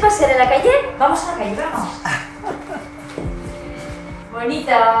 ¿Quieres pasear en la calle? Vamos a la calle, vamos.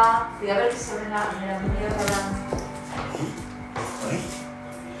 Bonita. Cuidado que se abre la mierda.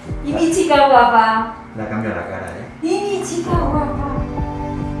 Y mi chica guapa. Le ha cambiado la cara, ¿eh? Y mi chica guapa.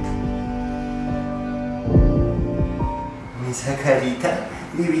 Esa carita,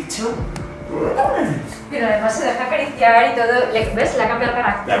 mi bicho. Pero además se deja acariciar y todo. ¿Ves? Le ha cambiado el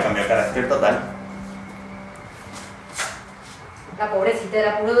carácter. Le ha cambiado el carácter total. La pobrecita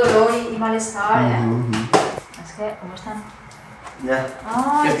era puro dolor y malestar, ¿eh? Es que, ¿cómo están? Ya.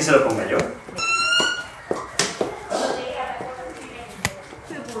 Ay. ¿Quieres que se lo ponga yo?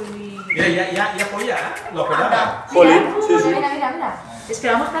 Mira, ya apoya, ¿eh? Lo apoyaba. Jolín, sí, sí. Mira.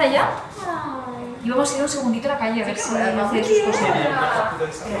 ¿Esperamos para allá? Y vamos a ir un segundito a la calle a ver si hace sus cosas.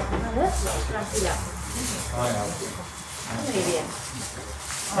 Tranquila. Muy bien.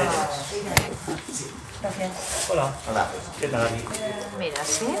 Gracias. Hola. Hola. ¿Qué tal? Mira,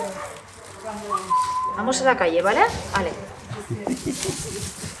 sí. Vamos a la calle, ¿vale? Vale.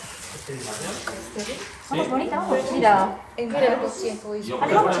 Vamos, Bonita, vamos. Mira. Mira.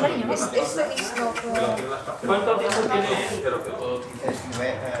 Vale, vamos, cariño. ¿Cuánto tiempo tiene? Pero que todo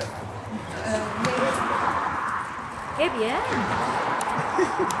 ¡Qué bien!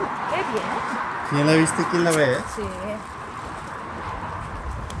 ¡Qué bien! ¿Quién la viste? ¿Quién la ve? Sí.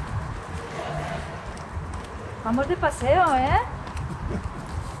 Vamos de paseo, ¿eh?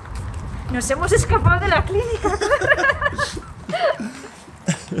 Nos hemos escapado de la clínica.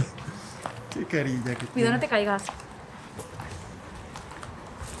 Qué carilla que Cuidado, no te caigas.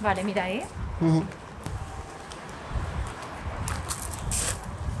 Vale, mira ahí.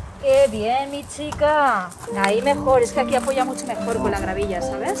 ¡Qué bien, mi chica! Ahí mejor, es que aquí apoya mucho mejor con la gravilla,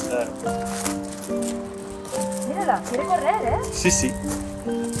 ¿sabes? Claro. Mírala, quiere correr, ¿eh? Sí, sí.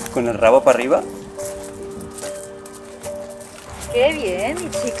 Con el rabo para arriba. ¡Qué bien, mi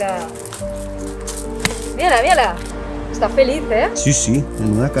chica! Mírala, mírala. Está feliz, ¿eh? Sí, sí.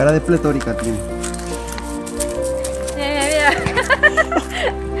 Menuda cara de pletórica tiene. Mira.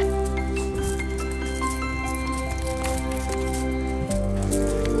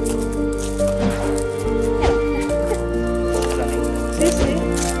 Sí, sí.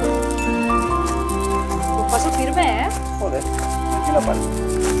 Pues paso firme, ¿eh? Joder, aquí la paro.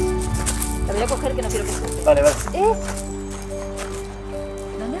 La voy a coger que no quiero que salte. Vale, vale.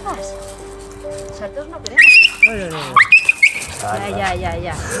 ¿Dónde vas? Saltos no queremos.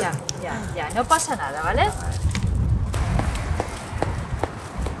 Ya. No pasa nada, ¿vale?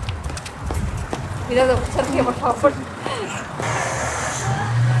 Cuidado, Sergio, por favor.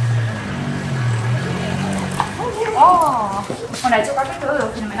 ¡Oh! Bueno, ha hecho casi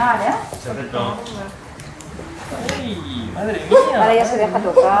todo, fenomenal, ¿eh? Perfecto. ¡Uy! ¡Madre mía! Ahora ya se deja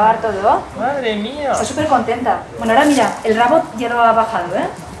tocar todo. ¡Madre mía! Está súper contenta. Bueno, ahora mira, el rabo ya lo ha bajado, ¿eh?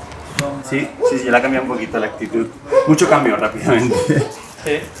 Sí, ya le ha cambiado un poquito la actitud. Mucho cambio rápidamente.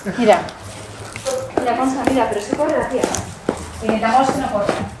 Sí. Mira, Concha, mira, pero se corre la tía. Intentamos que no corra.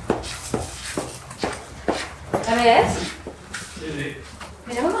 ¿La ves? Sí.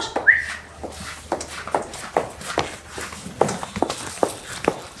 Mira, vamos.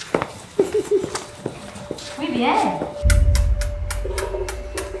 Muy bien.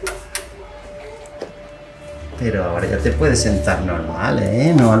 Pero ahora ya te puedes sentar normal,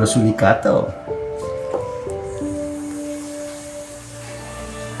 ¿eh? No a los unicatos.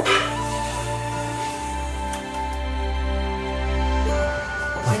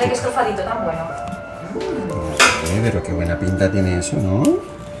 Mira qué estofadito tan bueno. Pero qué buena pinta tiene eso, ¿no?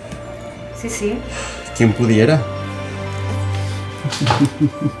 Sí, sí. ¿Quién pudiera?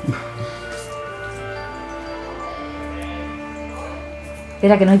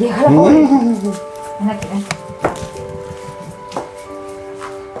 Espera, que no llega la pobre. Ven aquí, ven.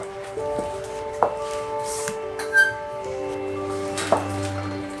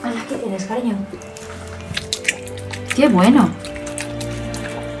 cariño. ¡Qué bueno!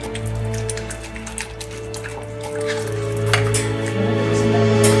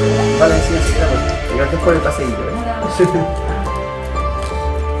 Vale, sí, enseguida voy. Gracias por el paseillo, ¿eh?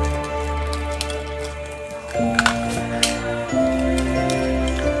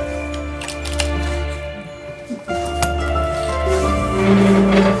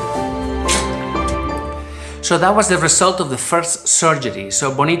 So that was the result of the first surgery.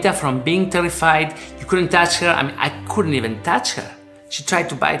 So Bonita, from being terrified, you couldn't touch her. I mean, I couldn't even touch her. She tried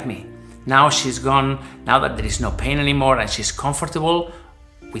to bite me. Now she's gone. Now that there is no pain anymore and she's comfortable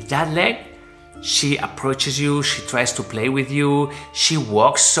with that leg, she approaches you, she tries to play with you, she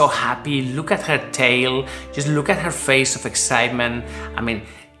walks so happy. Look at her tail, just look at her face of excitement. I mean,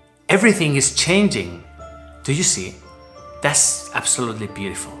 everything is changing. Do you see? That's absolutely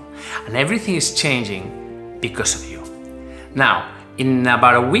beautiful. And everything is changing because of you. Now, in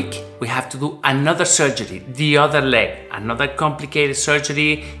about a week, we have to do another surgery, the other leg, another complicated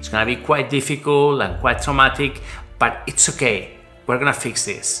surgery. It's gonna be quite difficult and quite traumatic, but it's okay. We're gonna fix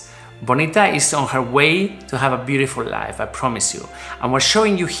this. Bonita is on her way to have a beautiful life, I promise you. And we're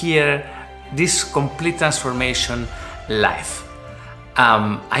showing you here this complete transformation life.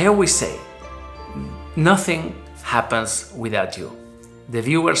 I always say, nothing happens without you. The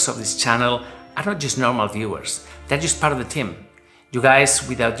viewers of this channel are not just normal viewers, they're just part of the team. You guys,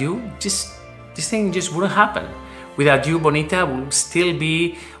 without you, this thing just wouldn't happen. Without you, Bonita will still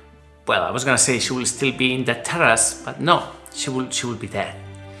be, well, I was gonna say she will still be in the terrace, but no, she will be dead.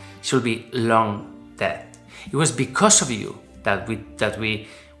 She will be long dead. It was because of you that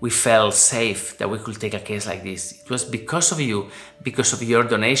we felt safe, that we could take a case like this. It was because of you, because of your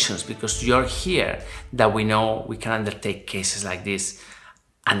donations, because you're here, that we know we can undertake cases like this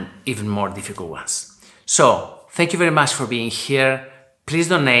and even more difficult ones. So, thank you very much for being here. Please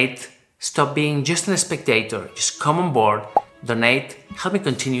donate. Stop being just a spectator. Just come on board, donate, help me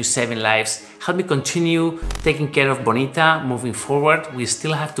continue saving lives, help me continue taking care of Bonita moving forward. We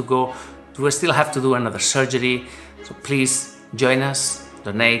still have to do another surgery. So please join us,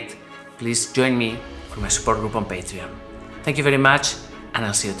 donate. Please join me for my support group on Patreon. Thank you very much, and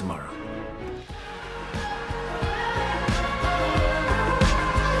I'll see you tomorrow.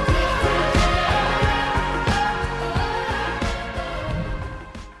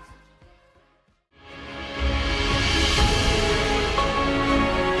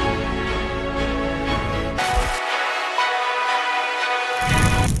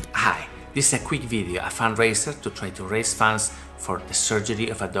 This is a quick video, a fundraiser to try to raise funds for the surgery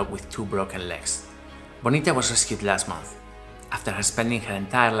of a dog with 2 broken legs. Bonita was rescued last month. After her spending her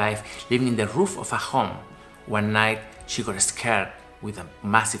entire life living in the roof of a home, one night she got scared with a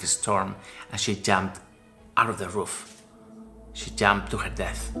massive storm and she jumped out of the roof. She jumped to her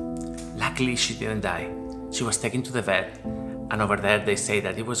death. Luckily, she didn't die. She was taken to the vet, and over there they say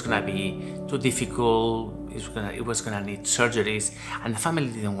that it was gonna be too difficult, it was gonna need surgeries, and the family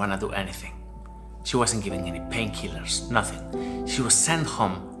didn't wanna do anything. She wasn't given any painkillers, nothing. She was sent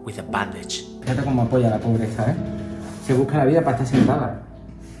home with a bandage. Fíjate cómo apoya la pobreza, ¿eh? Se busca la vida para estar sentada.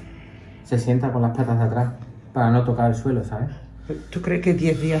 Se sienta con las patas de atrás para no tocar el suelo, ¿sabes? ¿Tú crees que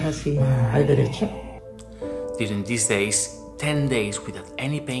 10 días así hay derecho? During these days, 10 days without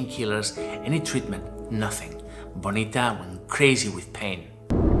any painkillers, any treatment, nothing. Bonita went crazy with pain.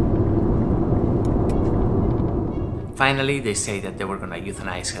 Finally, they say that they were gonna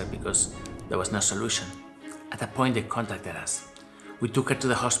euthanize her because there was no solution. At that point, they contacted us. We took her to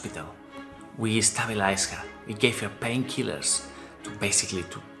the hospital. We stabilized her. We gave her painkillers to basically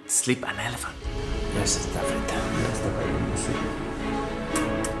to sleep an elephant. Ya se está apretando, ya está cayendo, sí.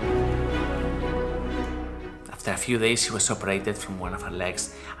 After a few days, she was operated from one of her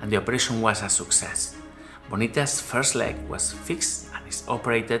legs, and the operation was a success. Bonita's first leg was fixed and is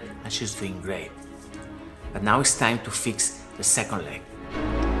operated, and she's doing great. But now it's time to fix the second leg.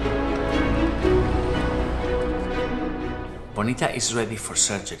 Bonita is ready for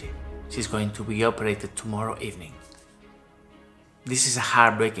surgery. She's going to be operated tomorrow evening. This is a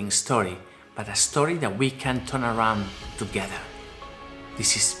heartbreaking story, but a story that we can turn around together.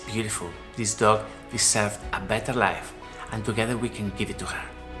 This is beautiful. This dog deserved a better life, and together we can give it to her.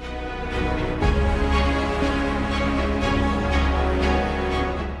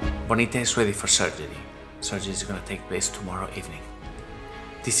 Bonita is ready for surgery. Surgery is going to take place tomorrow evening.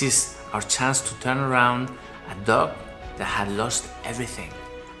 This is our chance to turn around a dog that had lost everything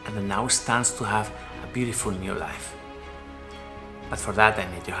and that now stands to have a beautiful new life. But for that, I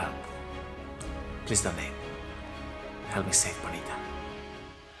need your help. Please donate. Help me save Bonita.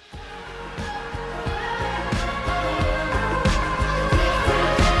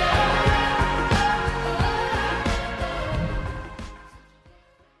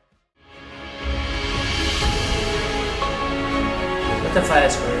 te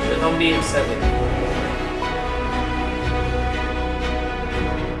enfades conmigo. Don't be upset with me.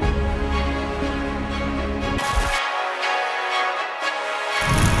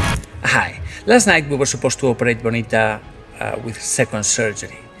 Hi. Last night we were supposed to operate Bonita with second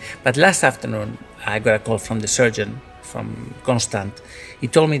surgery, but last afternoon I got a call from the surgeon, from Constant. He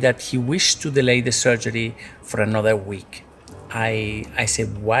told me that he wished to delay the surgery for another week. I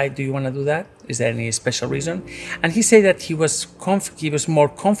said, why do you want to do that? Is there any special reason? And he said that he was more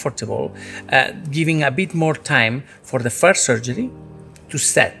comfortable giving a bit more time for the first surgery to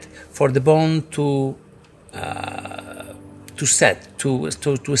set, for the bone to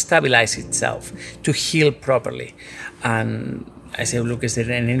stabilize itself, to heal properly. And I said, look, is there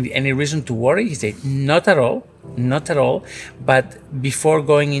any reason to worry? He said, not at all, not at all. But before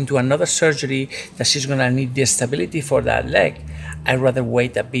going into another surgery that she's gonna need the stability for that leg, I'd rather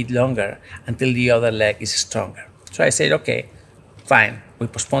wait a bit longer until the other leg is stronger. So I said, okay, fine. We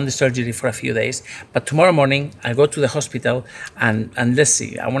postpone the surgery for a few days, but tomorrow morning I'll go to the hospital and let's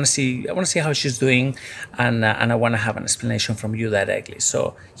see. I want to see how she's doing, and I want to have an explanation from you directly.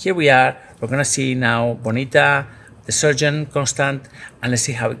 So here we are. We're gonna see now Bonita, the surgeon, Constant, and let's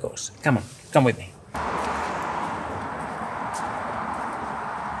see how it goes. Come on, come with me.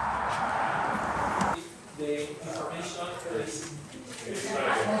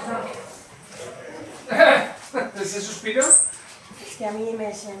 ¿Ese suspiro? Es que a mí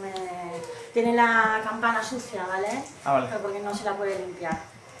tiene la campana sucia, ¿vale? Ah, vale. Pero porque no se la puede limpiar.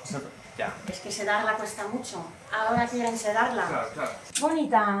 Ya. Es que sedarla cuesta mucho. Ahora quieren sedarla. Claro, claro.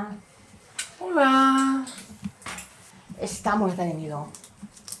 Bonita. Hola. Está muerta de miedo.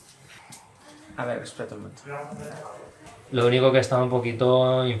 A ver, espérate un momento. Lo único que está un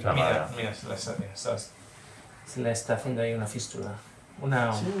poquito inflamada. Mira, se le está haciendo ahí una fístula.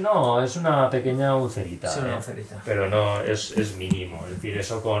 No, es una pequeña ulcerita. Sí, una ulcerita. Pero no, es mínimo. Es decir,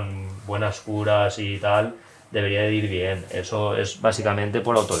 eso con buenas curas y tal debería de ir bien. Eso es básicamente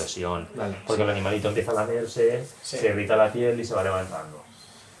por autolesión. Vale, porque el animalito empieza a lamerse, se irrita la piel y se va levantando.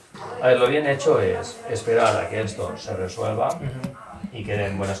 A ver, lo bien hecho es esperar a que esto se resuelva y quede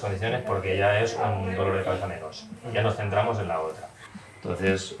en buenas condiciones, porque ya es un dolor de cabeza menos. Ya nos centramos en la otra.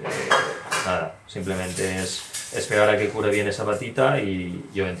 Entonces, nada, simplemente es esperar a que cure bien esa patita y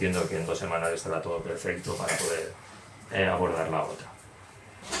yo entiendo que en 2 semanas estará todo perfecto para poder abordar la otra.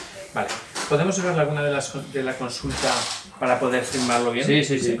 Vale. ¿Podemos ver alguna de la consulta para poder firmarlo bien?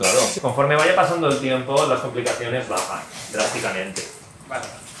 Sí, claro. Conforme vaya pasando el tiempo, las complicaciones bajan drásticamente. Vale.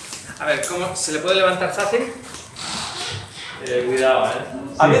 A ver, ¿cómo se le puede levantar fácil? Cuidado,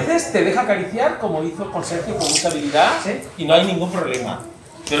 A veces te deja acariciar, como hizo con Sergio, con mucha habilidad, y no hay ningún problema.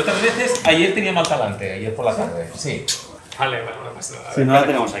 Pero otras veces, ayer tenía mal talante, ayer por la tarde. Sí. Vale, no pasa nada. Si no la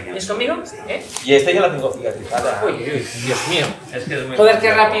tenemos aquí. ¿Es conmigo? Y esta ya la tengo cicatrizada. Uy, Dios mío. Es que es muy Joder,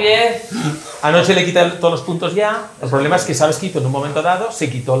 qué rapidez. Anoche le quité todos los puntos ya. El problema es que, ¿sabes qué hizo? En un momento dado,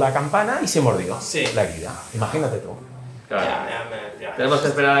 se quitó la campana y se mordió la herida. Imagínate tú. Claro. Tenemos que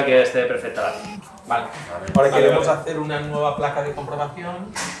esperar a que esté perfecta la piel. Vale. Ahora queremos hacer una nueva placa de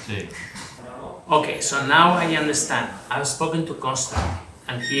comprobación. Sí. Okay, so now I understand. I've spoken to Constant,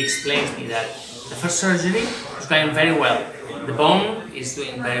 and he explains me that the first surgery is going very well. The bone is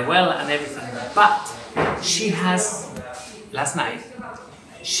doing very well and everything. But she has, last night,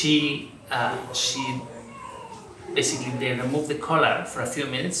 she basically they removed the collar for a few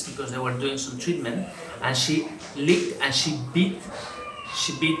minutes because they were doing some treatment, and she licked and she beat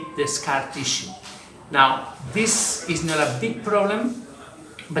the scar tissue. Now, this is not a big problem,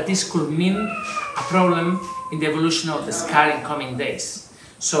 but this could mean a problem in the evolution of the scar in coming days.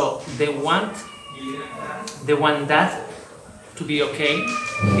 So they want that to be okay,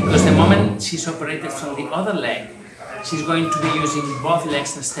 because the moment she's operated from the other leg, she's going to be using both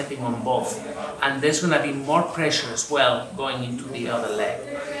legs and stepping on both. And there's going to be more pressure as well going into the other leg.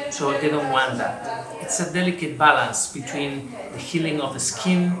 So they don't want that. It's a delicate balance between the healing of the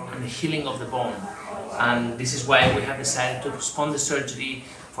skin and the healing of the bone. And this is why we have decided to postpone the surgery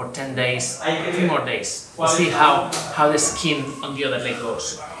for 10 days, a few more days. We'll see how the skin on the other leg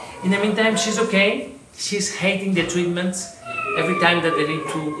goes. In the meantime, she's okay. She's hating the treatments. Every time that they need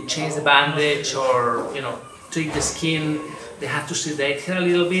to change the bandage or, treat the skin, they have to sedate her a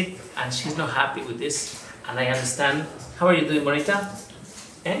little bit, and she's not happy with this, and I understand. How are you doing, Bonita?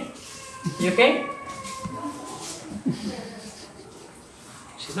 You okay?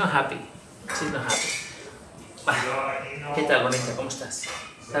 She's not happy. She's not happy. ¿Qué tal, Bonita? ¿Cómo estás?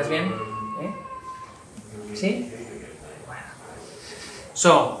 ¿Estás bien? ¿Sí? Bueno.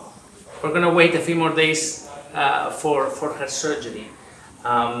 So, we're gonna wait a few more days for her surgery.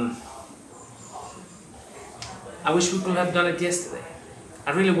 I wish we could have done it yesterday.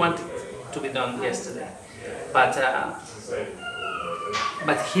 I really wanted to be done yesterday, but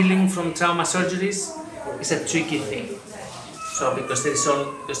healing from trauma surgeries is a tricky thing. So because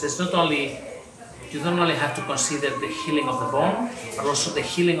there's not only, you don't only have to consider the healing of the bone, but also the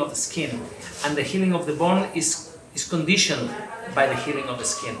healing of the skin, and the healing of the bone is conditioned by the healing of the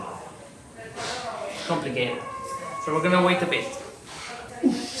skin. Complicated. So we're gonna wait a bit.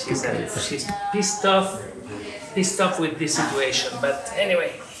 She's pissed off with this situation, but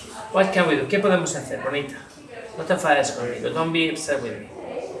anyway, what can we do? ¿Qué podemos hacer, Bonita? No te enfades conmigo. Don't be upset with me.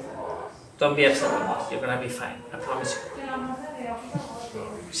 Don't be upset with me. You're gonna be fine. I promise you.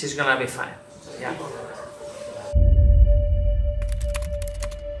 She's gonna be fine. Yeah.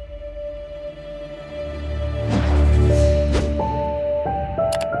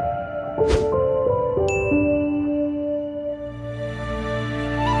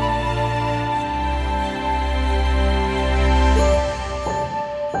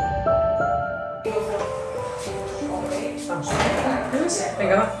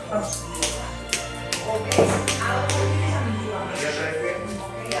 Venga, va, vamos.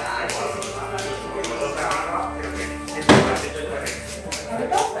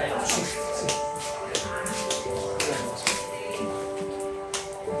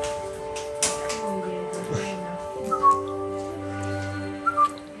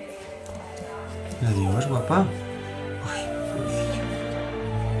 Adiós, guapa.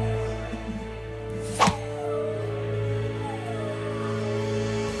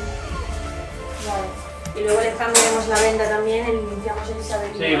 Y luego le cambiaremos la venda también y limpiamos el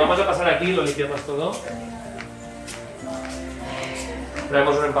Isabel. Sí, vamos a pasar aquí, lo limpiamos todo.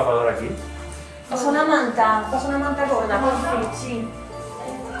 Traemos un empapador aquí. Pasa una manta gorda, por fin, sí.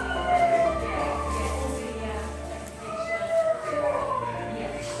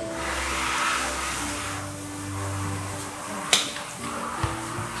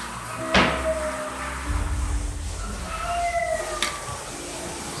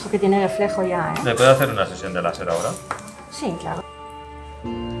 Que tiene reflejo ya, ¿eh? ¿Me puedo hacer una sesión de láser ahora? Sí, claro.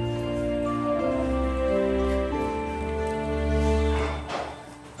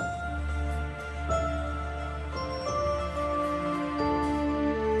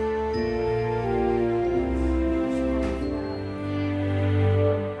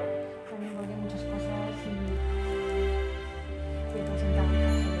 También porque muchas cosas y presentamos de luz.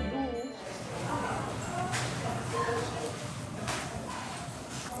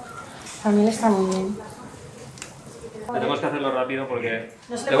 También está muy bien. Tenemos que hacerlo rápido porque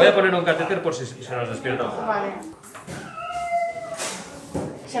No se le voy a poner un catéter por si se nos despierta. Vale.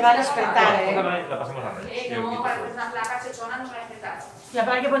 Se va a despertar, ¿eh? La pasamos a ver. No, para poner una placa chechona no se va a despertar. Ya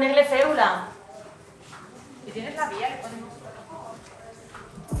para que ponerle férula. Si tienes la vía, le ponemos.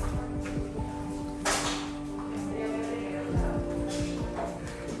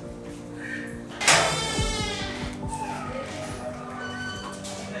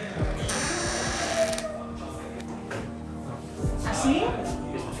 ¿Así?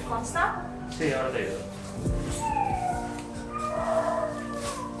 ¿Consta? Sí, ahora te digo.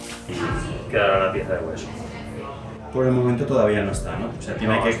 Y quedará la pieza de hueso. Por el momento todavía no está, ¿no? O sea,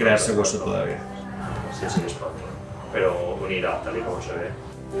 tiene que crearse hueso todavía. Sí, es pronto. Pero unirá, tal y como se ve.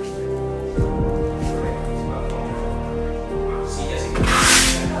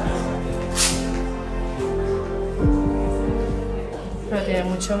 Pero tiene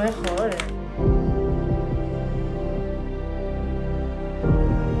mucho mejor, ¿eh?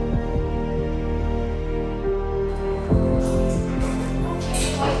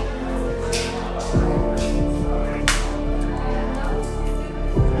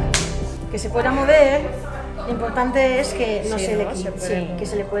 Que se pueda mover, lo importante es que no Sí, se ¿no? le quite, Se puede mover. que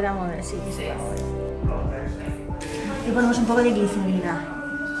se le pueda mover, sí, que se pueda mover. Y ponemos un poco de glicerina.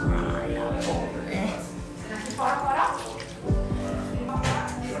 Ay, la pobre.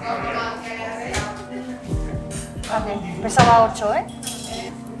 Vale, pesaba 8, ¿eh?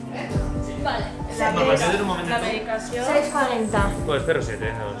 Vale. La medicación. 6,40. Pues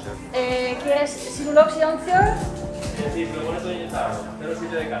 0,7, no sé. ¿Quieres Sirulox y Oncior? Sí, pero con esto inyectado. 0,7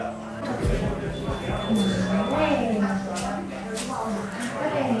 de cada.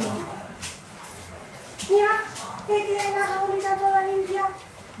 Mira, que tiene la jaulita toda limpia.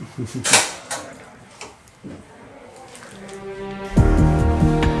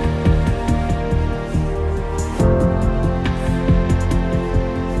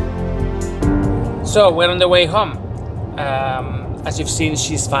 So we're on the way home. As you've seen,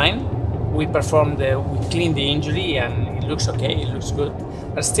 she's fine. We cleaned the injury, and it looks okay. It looks good.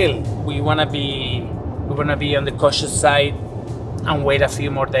 But still, we wanna be on the cautious side and wait a few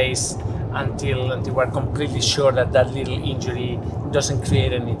more days until we're completely sure that that little injury doesn't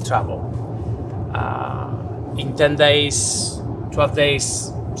create any trouble. In 10 days, 12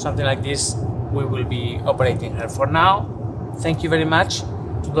 days, something like this, we will be operating her. For now, thank you very much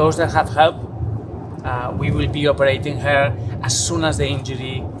to those that have helped. We will be operating her as soon as the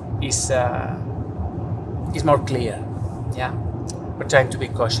injury is more clear. Yeah, we're trying to be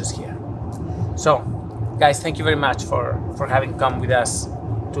cautious here. So, guys, thank you very much for having come with us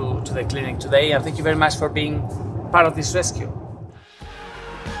to the clinic today, and thank you very much for being part of this rescue.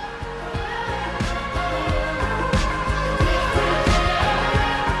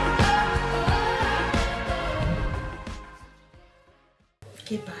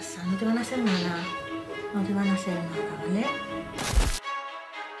 ¿Qué pasa? No te van a hacer nada. No te van a hacer nada, ¿vale?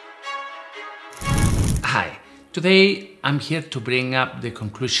 Hi, today I'm here to bring up the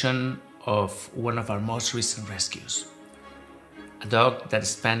conclusion of one of our most recent rescues. A dog that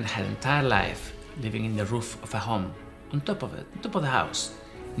spent her entire life living in the roof of a home, on top of the house,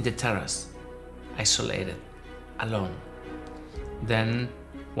 in the terrace, isolated, alone. Then,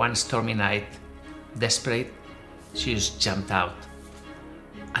 one stormy night, desperate, she just jumped out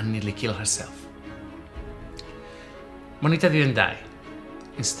and nearly killed herself. Bonita didn't die.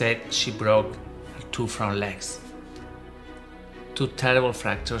 Instead, she broke her 2 front legs. 2 terrible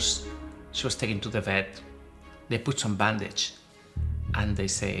fractures. She was taken to the vet. They put some bandage and they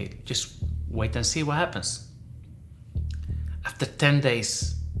say, just wait and see what happens. After 10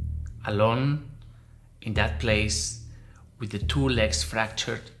 days alone in that place with the 2 legs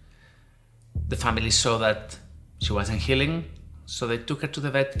fractured, the family saw that she wasn't healing, so they took her to the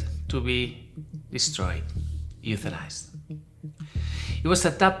vet to be destroyed, euthanized. It was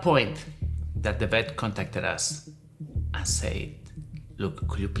at that point that the vet contacted us and said, look,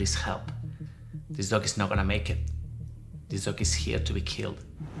 could you please help? This dog is not gonna make it. This dog is here to be killed.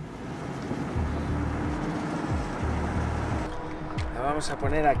 La vamos a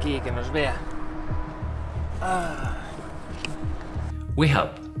poner aquí, que nos vea. We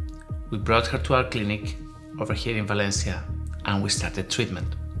helped. We brought her to our clinic over here in Valencia and we started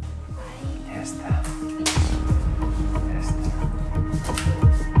treatment. Ya está.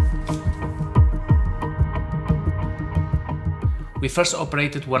 We first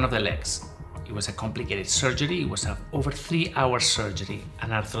operated one of the legs. It was a complicated surgery. It was an over 3-hour surgery, an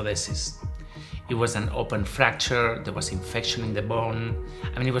arthrodesis. It was an open fracture, there was infection in the bone.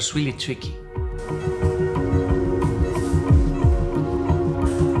 I mean, it was really tricky.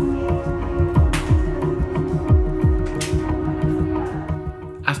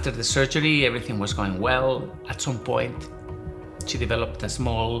 After the surgery, everything was going well. At some point, she developed a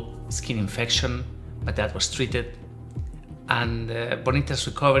small skin infection, but that was treated. And Bonita's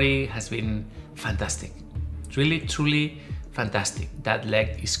recovery has been fantastic. Really, truly fantastic. That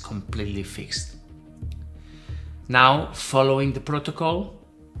leg is completely fixed. Now, following the protocol,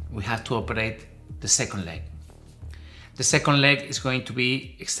 we have to operate the second leg. The second leg is going to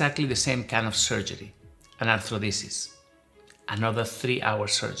be exactly the same kind of surgery, an arthrodesis, another 3-hour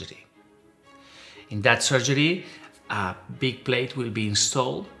surgery. In that surgery, a big plate will be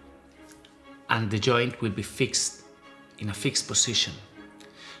installed and the joint will be fixed in a fixed position,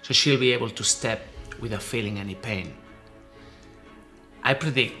 so she'll be able to step without feeling any pain. I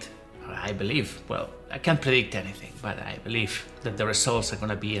predict, or I believe, well, I can't predict anything, but I believe that the results are going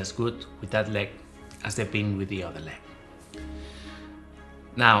to be as good with that leg as they've been with the other leg.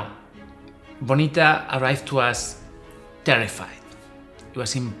 Now, Bonita arrived to us terrified. It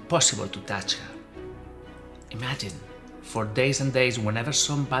was impossible to touch her. Imagine, for days and days, whenever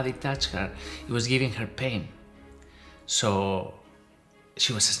somebody touched her, it was giving her pain. So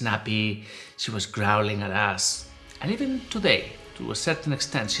she was snappy, she was growling at us. And even today, to a certain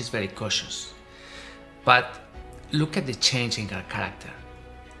extent, she's very cautious. But look at the change in her character.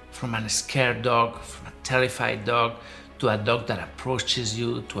 From a scared dog, from a terrified dog, to a dog that approaches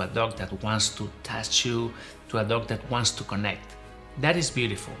you, to a dog that wants to touch you, to a dog that wants to connect. That is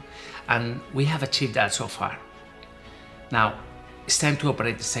beautiful. And we have achieved that so far. Now, it's time to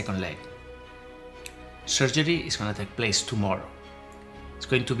operate the second leg. Surgery is going to take place tomorrow. It's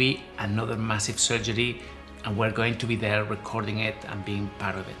going to be another massive surgery and we're going to be there recording it and being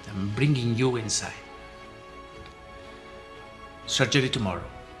part of it and bringing you inside. Surgery tomorrow.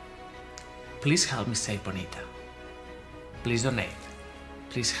 Please help me save Bonita. Please donate.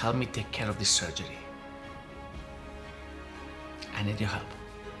 Please help me take care of this surgery. I need your help.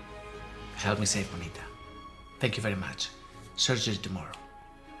 Help me save Bonita. Thank you very much. Surgery tomorrow.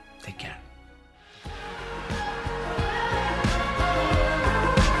 Take care.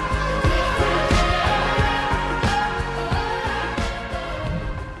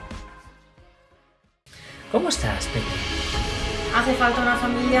 ¿Cómo estás, Peque? Hace falta una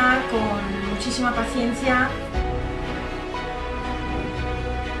familia con muchísima paciencia.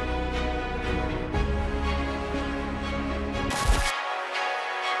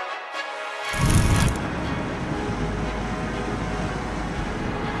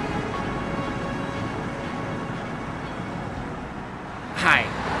 Hi,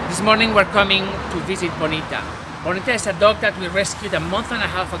 this morning we're coming to visit Bonita. Bonita is a dog that we rescued a month and a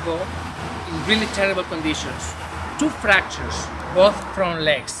half ago in really terrible conditions. 2 fractures, both front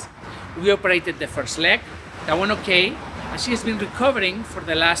legs. We operated the first leg, that went okay, and she has been recovering for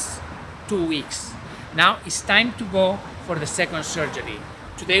the last 2 weeks. Now it's time to go for the second surgery.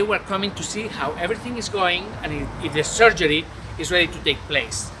 Today we're coming to see how everything is going and if the surgery is ready to take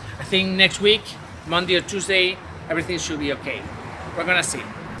place. I think next week, Monday or Tuesday, everything should be okay. We're gonna see.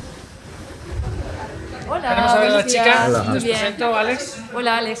 Hola, Tenemos a ver a la chica. Hola. Muy Les bien. presento, Alex.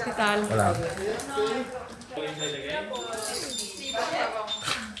 Hola Alex, ¿qué tal? Hola.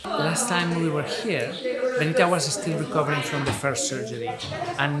 Last time we were here, Bonita was still recovering from the first surgery,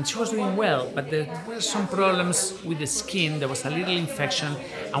 and she was doing well, but there were some problems with the skin. There was a little infection,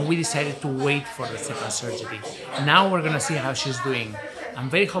 and we decided to wait for the second surgery. Now we're gonna see how she's doing. I'm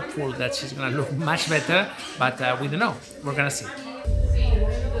very hopeful that she's gonna look much better, but we don't know. We're gonna see.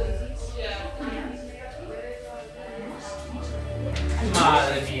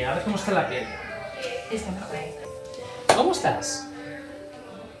 Madre mía, a ver cómo está la piel. ¿Cómo estás?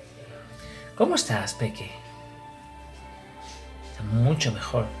 ¿Cómo estás, Peque? Está mucho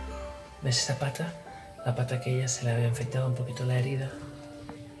mejor. ¿Ves esta pata? La pata que ella se le había infectado un poquito la herida.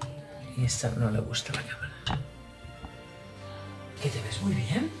 Y esta no le gusta la cámara. ¿Qué te ves muy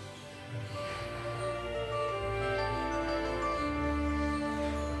bien?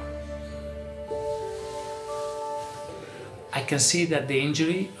 I can see that the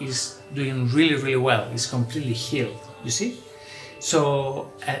injury is doing really well. It's completely healed, you see?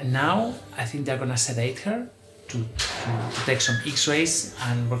 So now I think they're gonna sedate her to take some x-rays,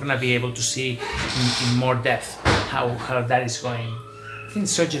 and we're gonna be able to see in more depth how that is going. I think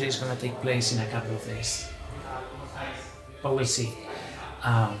surgery is gonna take place in a couple of days, but we'll see.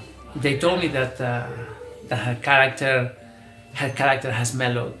 They told me that her character has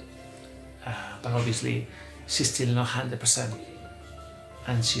mellowed, but obviously she's still not 100%,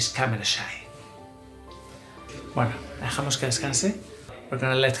 and she's camera shy. Bueno, dejamos que descanse. We're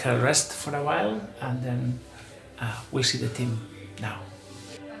gonna let her rest for a while, and then we'll see the team now.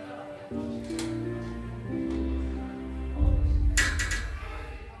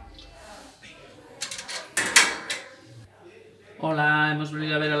 Hola, hemos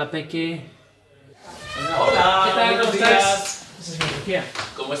venido a ver a la Peque. Hola, ¿Qué tal? buenos ¿Cómo días. estás? Esa es mi Sofía.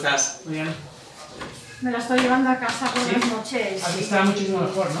 ¿Cómo estás? Muy bien. Me la estoy llevando a casa por las noches. Aquí está muchísimo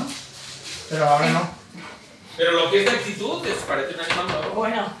mejor, ¿no? Pero ahora no. Pero lo que es de actitud, ¿te parece un animal nuevo?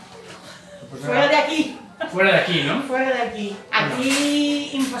 Bueno, Pues fuera de aquí. Fuera de aquí, ¿no? Fuera de aquí. Aquí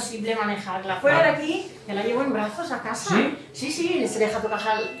imposible manejarla. Fuera de aquí, me la llevo en brazos a casa. ¿Sí? Sí, se deja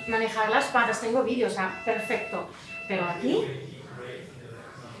manejar las patas. Tengo vídeos, o sea, perfecto. Pero aquí,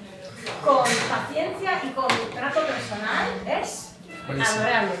 con paciencia y con trato personal, es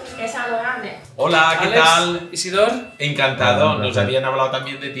adorable. Es adorable. Hola, ¿qué Alex, tal? Isidor. Encantado, nos habían hablado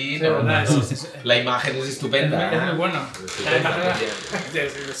también de ti. Sí, verdad, La imagen es estupenda. Es muy bueno. Estupenda, Además, muy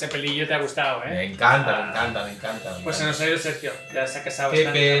bien. ese pelillo te ha gustado, ¿eh? Me encanta. Pues se nos ha ido Sergio. Ya se ha casado. Qué está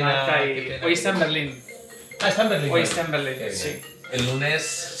en pena, Dinamarca y qué pena. hoy está en Berlín. Ah, está en Berlín. Hoy está en Berlín, Qué bien. sí. El lunes,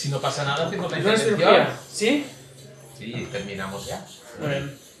 si no pasa nada, hacemos la ¿El lunes intervención. cirugía? ¿Sí? Sí, terminamos ya. Muy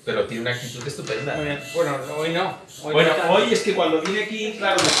bien. Pero tiene una actitud estupenda. Muy bien. Bueno, hoy no. Bueno, hoy es que cuando vine aquí,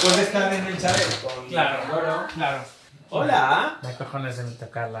 claro, después de estar en el chalet con... Claro. Hola. No hay cojones de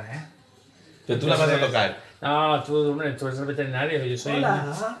tocarla, ¿eh? Pero tú la vas a tocar. No, tú eres el veterinario, yo soy...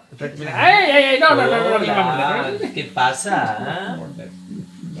 Hola. ¡Ay! No, Hola. ¿Qué pasa?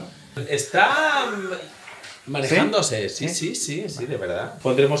 Está manejándose, sí, de verdad.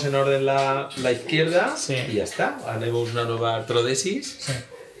 Pondremos en orden la izquierda y ya está. Haremos una nueva artrodesis. Sí.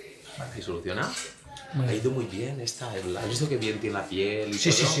 Y soluciona. Ha ido muy bien esta. ¿Has visto qué bien tiene la piel y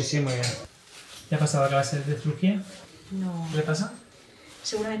Sí, todo? sí, muy bien. ¿Te ha pasado la clase de cirugía? No. ¿Qué le pasa?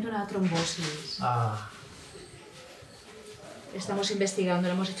 Seguramente una trombosis. Ah. Estamos investigando,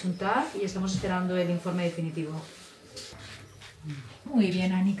 le hemos hecho un TAC y estamos esperando el informe definitivo. Muy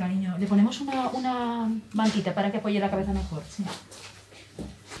bien, Ani, cariño. Le ponemos una mantita para que apoye la cabeza mejor. Sí.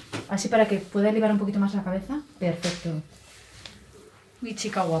 Así para que pueda elevar un poquito más la cabeza. Perfecto. Mi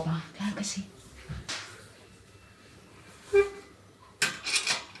chica guapa. Claro que sí.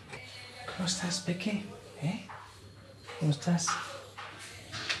 ¿Cómo estás, Peque? ¿Cómo estás?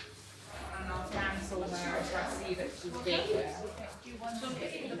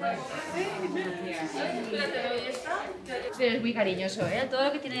 Pero es muy cariñoso, ¿eh? Todo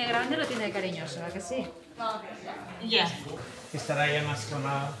lo que tiene de grande lo tiene de cariñoso, ¿a que sí? Ya. Estará ya más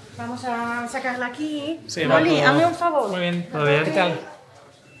clamada. Vamos a sacarla aquí. Sí, Molly, va todo- hazme un favor. Muy bien, todo bien. ¿Qué tal?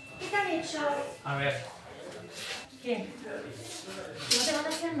 ¿Qué te han hecho? A ver. ¿Qué? No te van a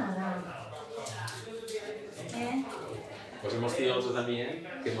hacer nada. ¿Eh? Pues hemos tenido otro también,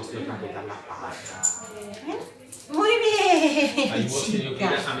 que hemos tenido que amputar la pata. Muy bien. Ahí hemos tenido que ir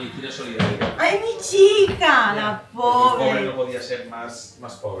a medicina solidaria. ¡Ay, mi chica! La El pobre pobre. no podía ser más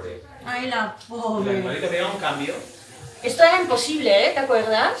pobre. ¡Ay, la La pobre! animalita pega un cambio. Esto era imposible, ¿eh? ¿Te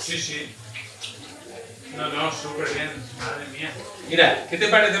acuerdas? Sí, sí. No, súper bien. Madre mía. Mira, ¿qué te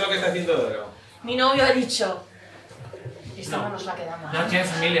parece lo que está haciendo Doro? Mi novio ha dicho. Esta No. no nos la quedamos. No, tiene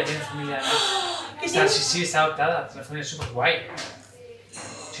familia. ¿Qué Está, tiene? sí, está adoptada. Tiene una familia súper guay.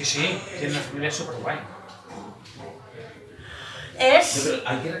 Sí, tiene una familia súper guay. Es.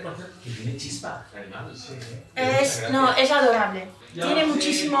 Hay que reconocer que tiene chispa, el animal. Sí. Es adorable. Tiene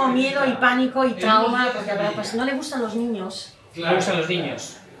muchísimo miedo y pánico y trauma porque no le gustan los niños. ¿Le gustan los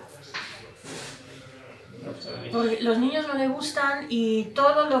niños? Porque los niños no le gustan y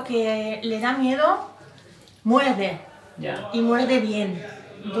todo lo que le da miedo muerde. Ya. Y muerde bien.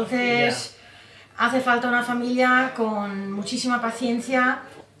 Entonces hace falta una familia con muchísima paciencia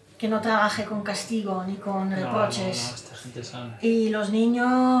que no trabaje con castigo ni con reproches. Esta gente son... Y los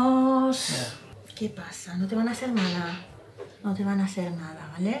niños... ¿Qué pasa? No te van a hacer nada. No te van a hacer nada,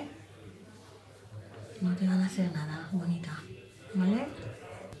 ¿vale? No te van a hacer nada, bonita. ¿Vale?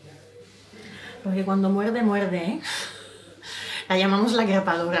 Porque cuando muerde, muerde, ¿eh? La llamamos la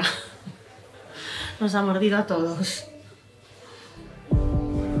grapadora. Nos ha mordido a todos.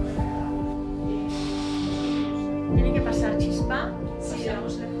 ¿Tiene que pasar chispa? Sí,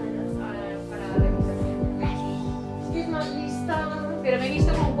 vamos a para la realización. Es más lista. Pero me he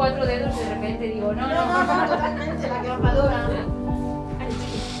visto con 4 dedos de repente, digo, no, totalmente, la grapadora.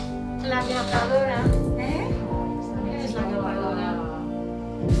 La grapadora, ¿eh? Es la grapadora.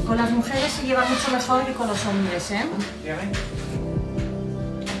 Con las mujeres se lleva mucho mejor que con los hombres, ¿eh?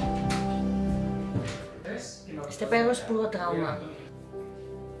 Este perro es puro trauma.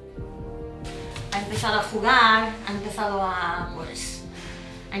 Ha empezado a jugar, ha empezado a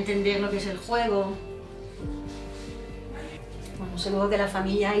entender lo que es el juego. Bueno, seguro que la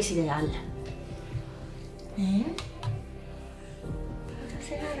familia es ideal. ¿Eh?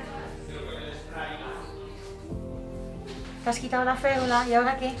 Te has quitado la férula y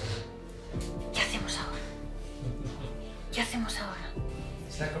ahora qué? ¿Qué hacemos ahora? ¿Qué hacemos ahora?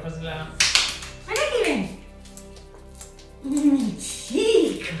 ¿Está capaz de la...? ¡Ven aquí, ven! ¡Mi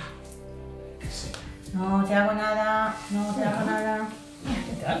chica! No te hago nada, no te hago nada.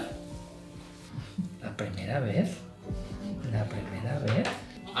 ¿Qué tal? ¿La primera vez? ¿La primera vez?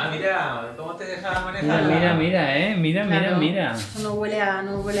 Ah, mira, ¿cómo te deja manejar? Mira, mira. Eso no huele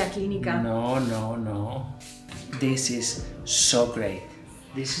a clínica. No. This is so great.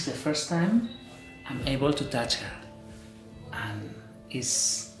 This is the first time I'm able to touch her. And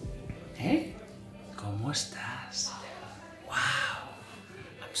it's... ¿Eh? ¿Cómo estás? Wow.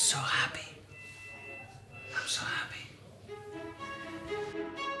 I'm so happy. I'm so happy.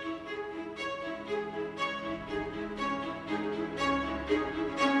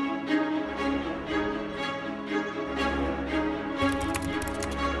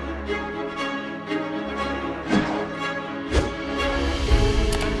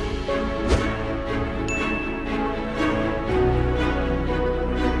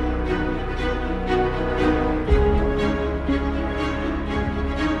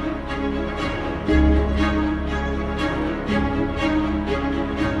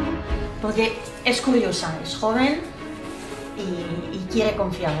 Porque es curiosa, es joven y quiere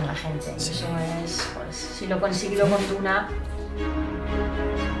confiar en la gente. Sí. Eso es, pues, si lo consiguió con Luna.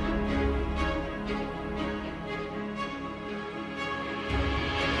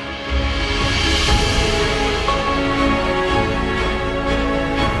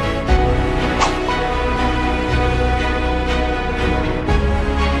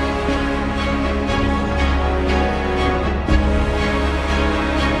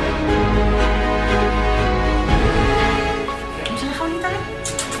 ¿Vamos a la jaulita?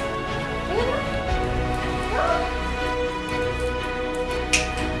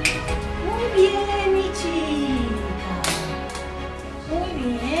 Muy bien, mi chica. Muy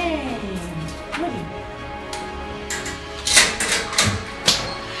bien. Muy bien.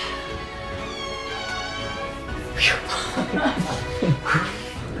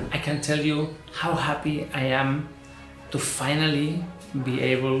 I can tell you how happy I am to finally be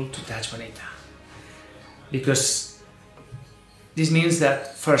able to touch Bonita. because this means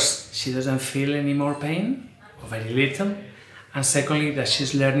that first, she doesn't feel any more pain, or very little, and secondly, that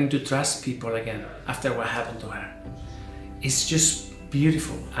she's learning to trust people again after what happened to her. It's just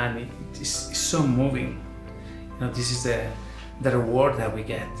beautiful, and it's so moving. You know, this is the reward that we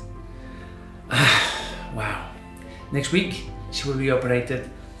get. Wow. Next week, she will be operated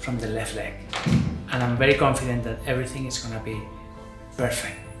from the left leg, and I'm very confident that everything is gonna be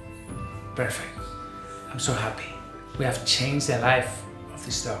perfect. Perfect. I'm so happy. We have changed the life of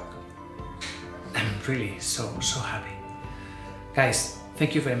this dog. I'm really so happy. Guys,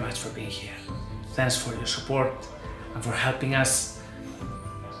 thank you very much for being here. Thanks for your support and for helping us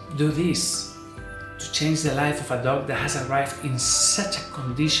do this, to change the life of a dog that has arrived in such a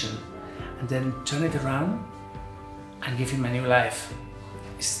condition and then turn it around and give him a new life.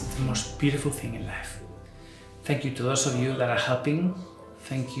 It's the most beautiful thing in life. Thank you to those of you that are helping.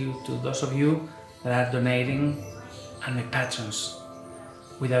 Thank you to those of you that are donating and my patrons.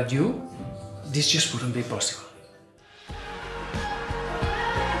 Without you, this just wouldn't be possible.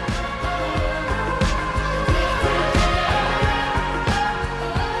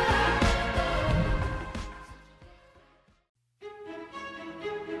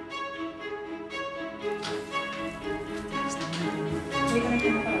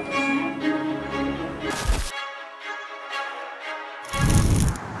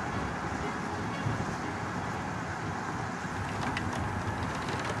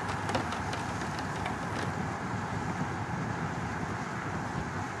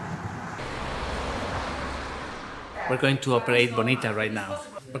 We're going to operate Bonita right now.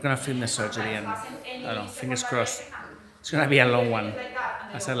 We're going to film the surgery and, I don't know, fingers crossed. It's going to be a long one.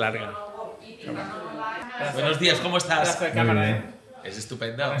 Va a ser larga. Buenos días, ¿cómo estás? Muy bien. Es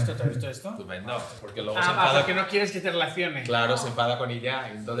estupendo. ¿Esto? Estupendo. Porque luego se enfada. Porque no quieres que te relacione. Claro, se enfada con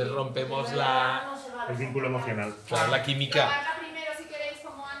ella. Entonces rompemos el vínculo emocional. Claro, la química.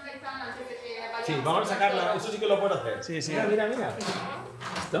 Sí, vamos a sacarla. Eso sí que lo puedo hacer. Sí, sí. Mira.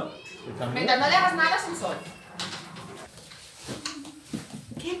 ¿Esto? Mientras no le hagas nada, es un sol.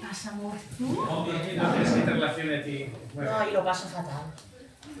 ¿Qué pasa, amor? No quieres que te relacione a ti. No, y lo paso fatal.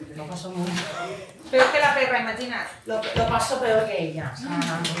 Lo paso muy mal. Peor que la perra, imagina. Lo paso peor que ella.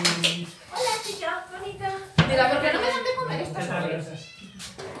 Hola, chica, bonita. Mira, ¿por qué no me dan de comer estas cosas?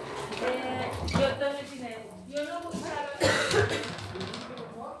 Yo también tiene. Yo no voy a...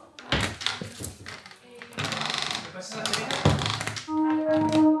 ¿Qué pasa, la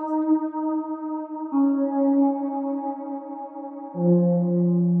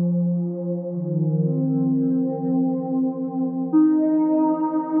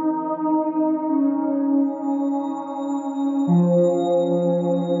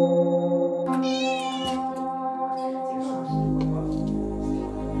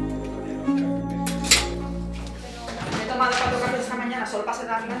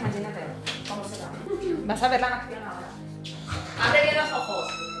Vas a verla en acción ahora. Abre bien los ojos.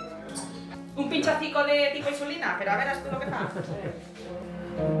 Un pinchacico de tipo insulina, pero a verás tú lo que pasa.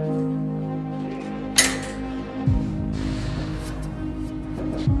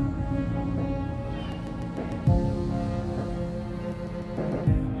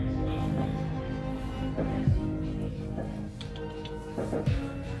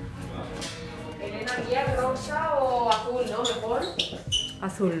 Elena, ¿guía rosa o azul, no? Mejor.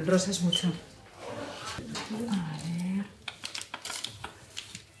 Azul, rosa es mucho. A ver.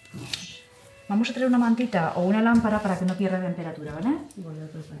 Vamos a traer una mantita o una lámpara para que no pierda temperatura, ¿vale?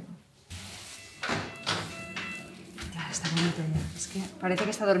 Ya, está bonito ya. Es que parece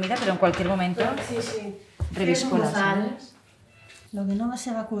que está dormida, pero en cualquier momento revisco las alas. Lo que no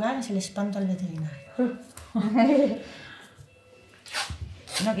se va a curar es el espanto al veterinario.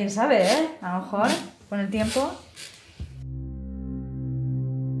 No, quién sabe, ¿eh? A lo mejor, con el tiempo...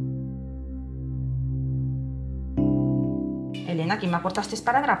 Elena, ¿quién me aportaste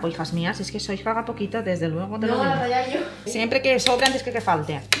esparadrapo, hijas mías? Es que sois poquito, desde luego te lo digo. Siempre que sobre antes que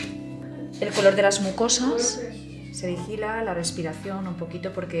falte. El color de las mucosas se vigila, la respiración un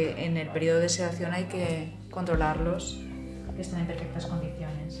poquito, porque en el periodo de sedación hay que controlarlos, que estén en perfectas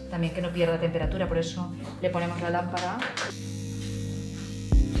condiciones. También que no pierda temperatura, por eso le ponemos la lámpara.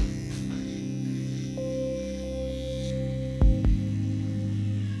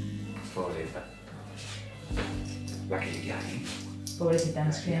 Pobreza. La que llegué ahí. Pobrecita,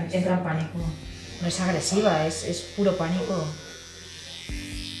 es que entra en pánico. No es agresiva, es puro pánico.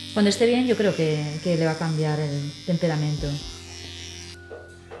 Cuando esté bien, yo creo que le va a cambiar el temperamento.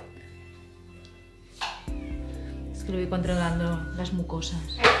 Es que le voy controlando las mucosas.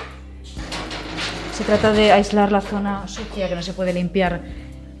 Se trata de aislar la zona sucia que no se puede limpiar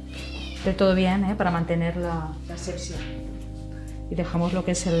del todo bien, para mantener la asepsia. Y dejamos lo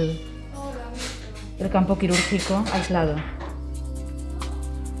que es el campo quirúrgico aislado.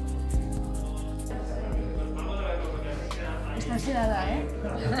 Está sedada,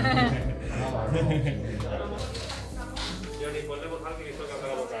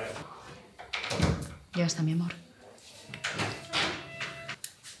 Ya está, mi amor.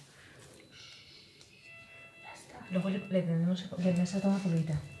 Luego le tendremos que sacar una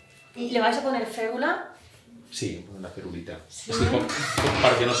pelita. ¿Y le vais a poner férula? Sí, una ferulita. Sí. Es que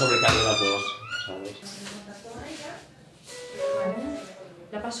para que no sobrecarguen las dos, ¿sabes?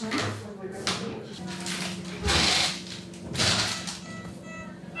 ¿La paso?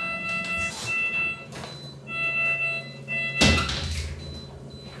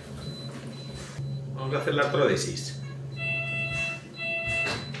 Vamos a hacer la artrodesis.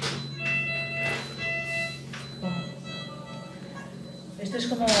 Esto es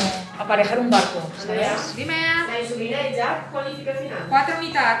como aparejar un barco, ¿sabes? Dime. La insulina i ja qualifica final. 4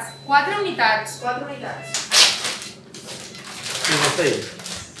 unitats. 4 unitats. 4 unitats. Sí, no està ahí.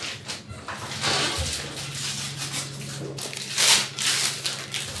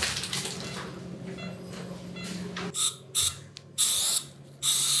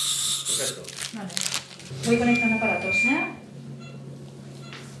 Perfecto. Vale. Voy conectando aparatos,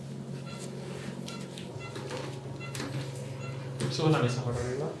 Sube la mesa por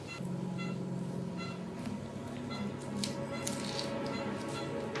arriba.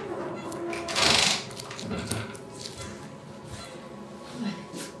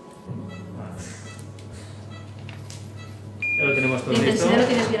 Ya lo tenemos todo ¿La listo. intensidad lo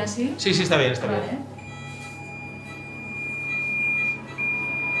tienes bien así? Sí, sí, está bien, está bien. Vale.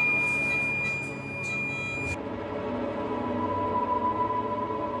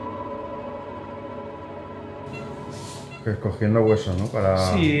 Que es cogiendo hueso, ¿no?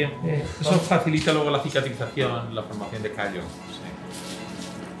 Para... Sí, eso facilita luego la cicatrización, la formación de callo. Sí.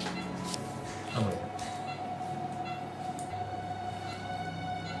 Muy bien.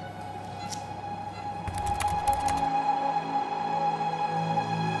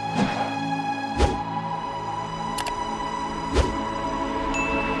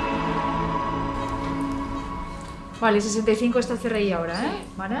 Vale, 65 está CRI ahora,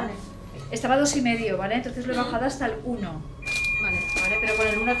 ¿Vale? Estaba a 2,5, ¿vale? Entonces lo he bajado hasta el 1. Vale, pero con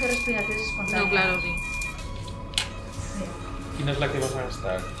el 1 hace respiraciones espontáneas. No, claro, sí. ¿Quién es la que vas a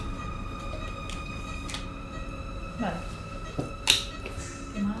gastar? Vale.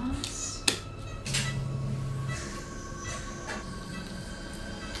 ¿Qué más?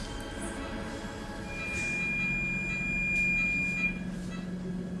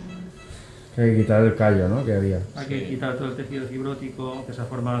 Que hay que quitar el callo, ¿no? Que había. Hay que quitar todo el tejido fibrótico que se ha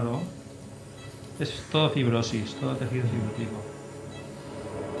formado. Es todo fibrosis, todo tejido fibrótico.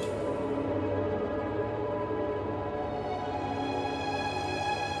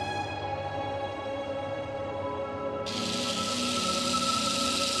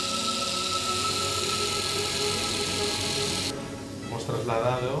 Hemos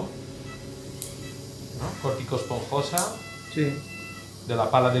trasladado, ¿no? Corticoesponjosa de la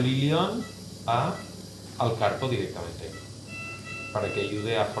pala de lilión al carpo directamente, para que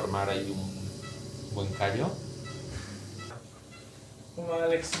ayude a formar ahí un buen callo. ¿Cómo va,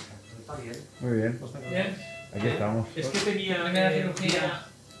 Alex? Está bien. Muy bien. ¿Bien? Aquí estamos. Es que tenía primera cirugía.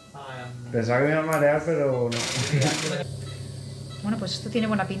 Pensaba que me iba a marear, pero no. Bueno, pues esto tiene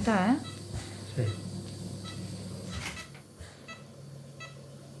buena pinta, Sí.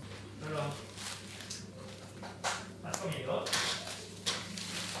 ¿Has comido?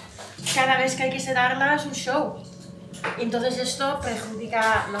 Cada vez que hay que sedarla es un show. Y entonces esto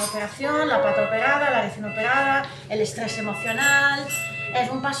perjudica la operación, la pata operada, la recién operada, el estrés emocional. Es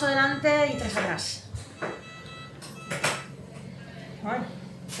un paso adelante y 3 atrás. Bueno,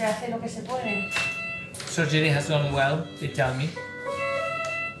 se hace lo que se puede. Surgery has gone well, they tell me.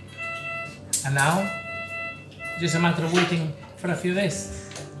 And now, just a matter of waiting for a few days.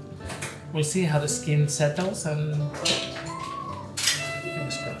 We'll see how the skin settles and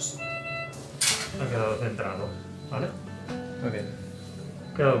fingers crossed. Ha quedado centrado, ¿vale? Muy bien.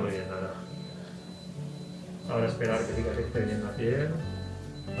 Ha quedado muy bien, nada. Ahora esperar que cicatrice bien la piel.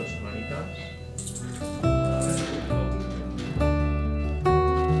 2 semanitas.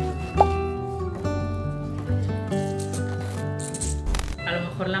 A lo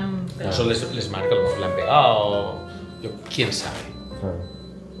mejor la han pegado. Eso les marca, a lo mejor le han pegado. ¿Quién sabe? Claro.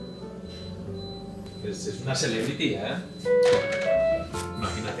 Es una celebrity, ¿eh?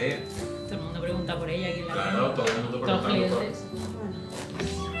 Imagínate. Todo el mundo pregunta por ella. ¿Quién la Claro, todo el mundo Todos los preguntando por... clientes.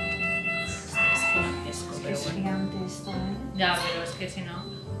 Es gigantesco, es gigante esto, ¿eh? Ya, pero es que si no...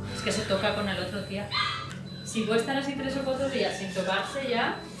 Es que se toca con el otro, tía. Si puede estar así 3 o 4 días sin tocarse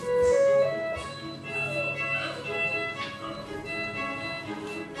ya...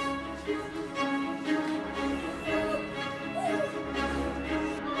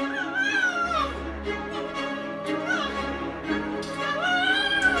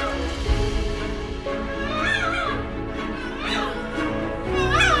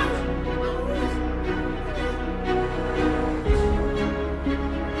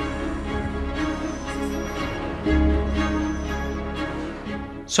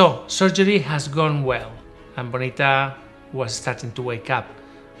 So, surgery has gone well, and Bonita was starting to wake up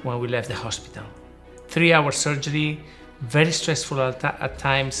when we left the hospital. 3-hour surgery, very stressful at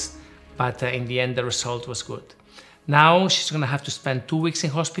times, but in the end the result was good. Now she's gonna have to spend 2 weeks in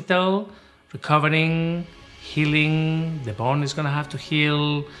hospital, recovering, healing, the bone is gonna have to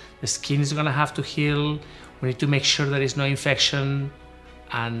heal, the skin is gonna have to heal, we need to make sure there is no infection,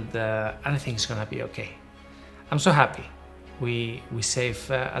 and everything is gonna be okay. I'm so happy. We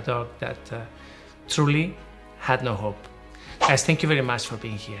saved a dog that truly had no hope. Guys, thank you very much for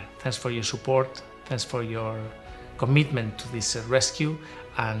being here. Thanks for your support. Thanks for your commitment to this rescue.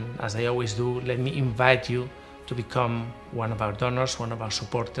 And as I always do, let me invite you to become one of our donors, one of our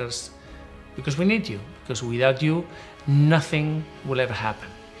supporters, because we need you. Because without you, nothing will ever happen.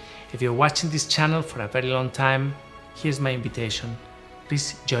 If you're watching this channel for a very long time, here's my invitation.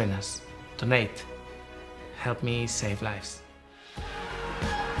 Please join us. Donate. Help me save lives.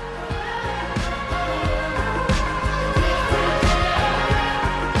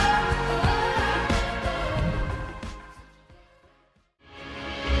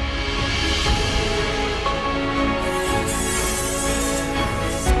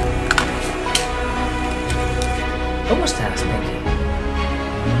 ¿Cómo estás, Becky?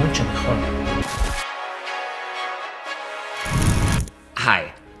 Mucho mejor.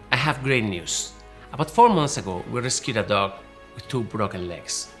 Hi, I have great news. About 4 months ago, we rescued a dog with 2 broken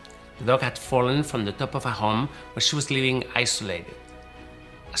legs. The dog had fallen from the top of a home where she was living isolated.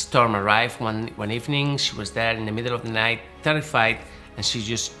 A storm arrived one evening. She was there in the middle of the night, terrified, and she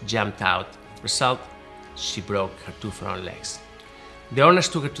just jumped out. Result, she broke her 2 front legs. The owners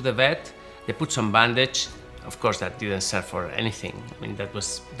took her to the vet. They put some bandage. Of course, that didn't serve for anything. I mean,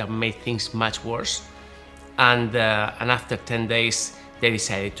 that made things much worse. And after 10 days, they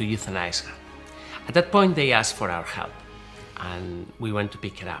decided to euthanize her. At that point, they asked for our help, and we went to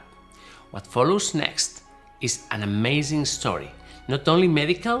pick her up. What follows next is an amazing story. Not only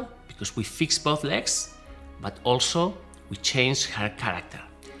medical, because we fixed both legs, but also we changed her character.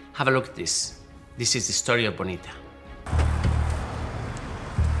 Have a look at this. This is the story of Bonita.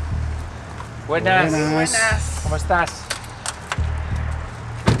 Buenas. Buenas. ¿Cómo estás?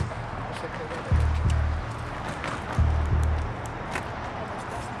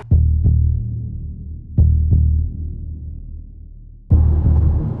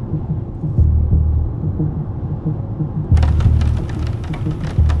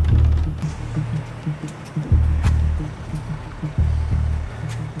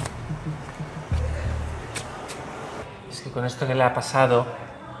 Es que con esto que le ha pasado,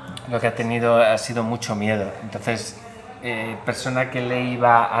 lo que ha tenido ha sido mucho miedo. Entonces, persona que le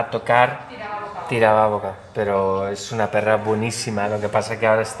iba a tocar, tiraba a boca. Pero es una perra buenísima, lo que pasa es que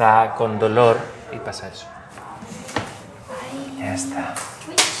ahora está con dolor y pasa eso. Ya está.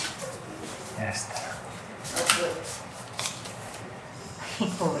 Ya está.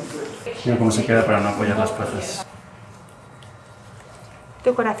 Mira cómo se queda para no apoyar las patas.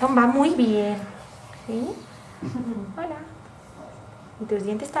 Tu corazón va muy bien. ¿Sí? Hola. Y tus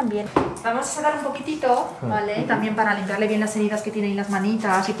dientes también. Vamos a sacar un poquitito, ¿vale? También para limpiarle bien las heridas que tiene en las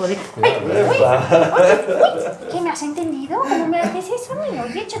manitas y poder... ¡Ay! ¡Uy! ¡Uy! ¿Qué, me has entendido? ¿Cómo me haces eso, niño?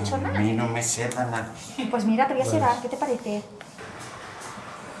 Oye, chochona. A mí no me seda nada. Pues mira, te voy a sedar. ¿Qué te parece?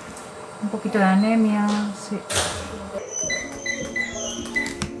 Un poquito de anemia, sí.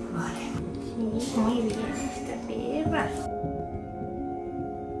 Vale. Sí, muy bien, esta perra.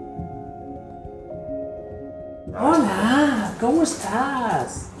 Hola, ¿cómo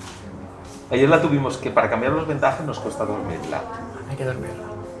estás? Ayer la tuvimos que para cambiar los vendajes nos cuesta dormirla. Hay que dormirla.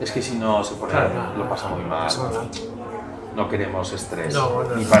 Es que si no se pone, lo pasa muy mal. No queremos estrés, No,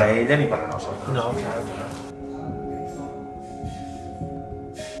 ni para ella ni para nosotros. No, claro.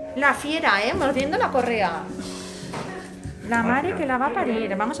 La fiera, mordiendo la correa. La madre que la va a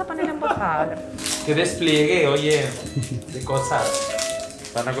parir. Vamos a poner en bozal. Qué despliegue, oye, de cosas.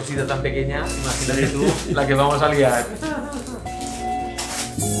 Para una cosita tan pequeña, imagínate tú la que vamos a liar.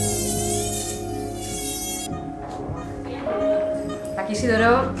 Aquí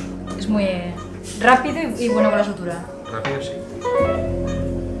Isidoro es muy rápido y bueno con la sutura. Rápido, sí.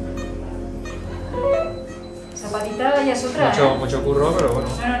 ya es otra, mucho curro, pero bueno.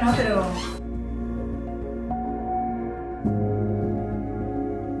 No, pero...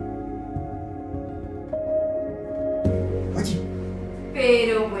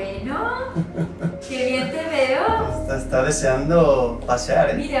 Pero bueno, qué bien te veo. Está deseando pasear,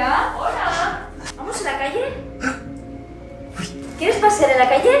 ¿eh? Mira, hola. ¿Vamos a la calle? ¿Quieres pasear en la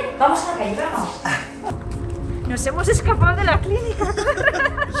calle? Vamos a la calle, vamos. Nos hemos escapado de la clínica.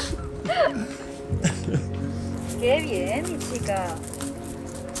 Qué bien, mi chica.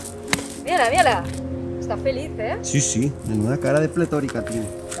 Mírala, mírala. Está feliz, ¿eh? Sí, menuda cara de pletórica tiene.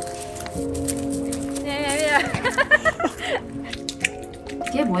 Mira.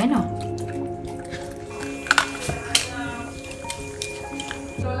 Qué bueno.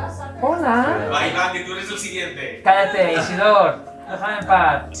 Hola. Va, Iván, que tú eres el siguiente. Cállate, Isidor. Déjame en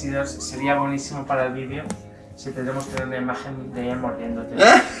paz. Isidor, sería buenísimo para el vídeo si tendremos que tener una imagen de ella mordiéndote.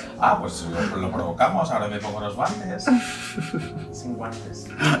 Ah, pues lo provocamos. Ahora me pongo los guantes. Sin guantes.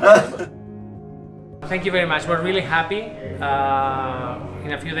 Thank you very much. We're really happy.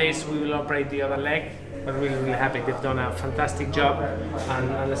 In a few days we will operate the other leg. We're really happy. They've done a fantastic job,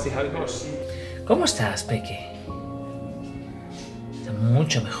 and let's see how it goes. ¿Cómo estás, Peque? Está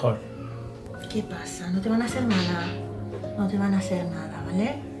mucho mejor. ¿Qué pasa? No te van a hacer nada. No te van a hacer nada,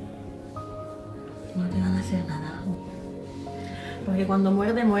 ¿vale? No te van a hacer nada. Porque cuando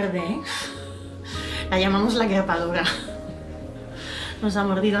muerde, muerde, ¿eh? La llamamos la grapadora. Nos ha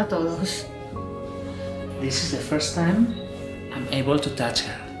mordido a todos. This is the first time I'm able to touch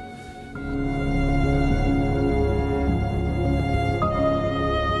her.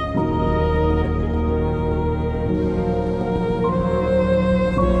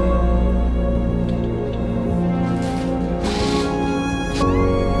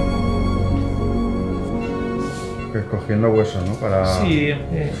 Cogiendo hueso, ¿no? Para... Sí,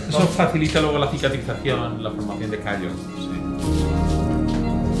 eso facilita luego la cicatrización, la formación de callos. Sí.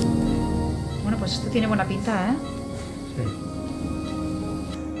 Bueno, pues esto tiene buena pinta, ¿eh? Sí.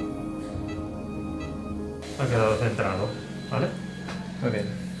 Ha quedado centrado, ¿vale? Muy bien.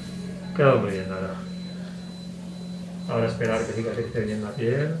 Ha quedado muy bien, nada. Ahora esperar que cicatrice bien la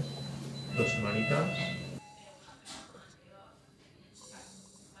piel. 2 semanitas.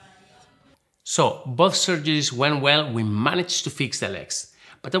 So, both surgeries went well, we managed to fix the legs.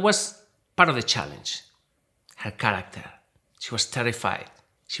 But that was part of the challenge. Her character. She was terrified.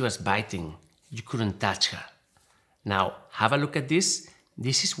 She was biting. You couldn't touch her. Now, have a look at this.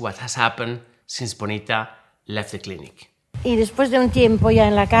 This is what has happened since Bonita left the clinic. Y después de un tiempo ya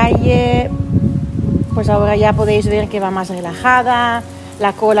en la calle, pues ahora ya podéis ver que va más relajada,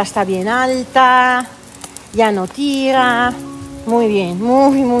 la cola está bien alta, ya no tira. Muy bien,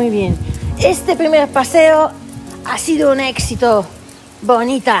 muy bien. Este primer paseo ha sido un éxito,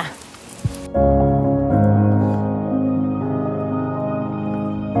 Bonita.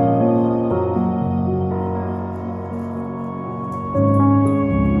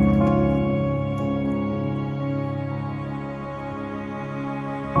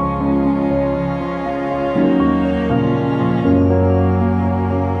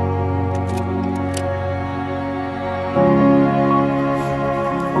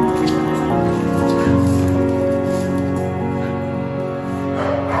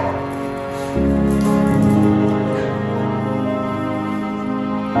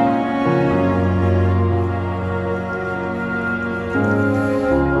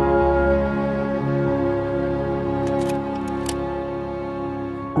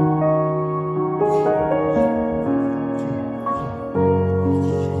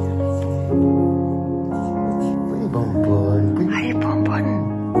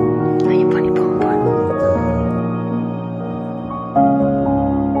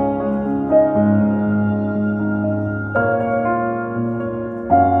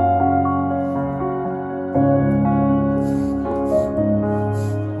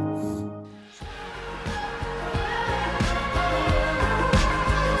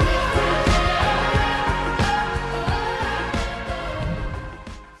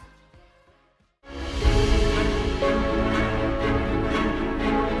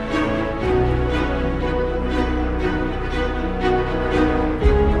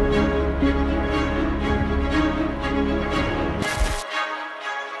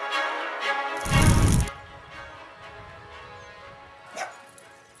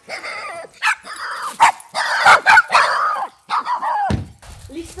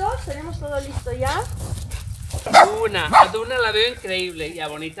 ¿Listos? ¿Tenemos todo listo ya? A Duna la veo increíble y a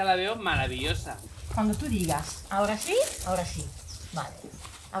Bonita la veo maravillosa. Cuando tú digas, ahora sí, vale.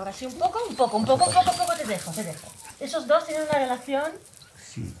 Ahora sí, un poco, te dejo. Esos dos tienen una relación,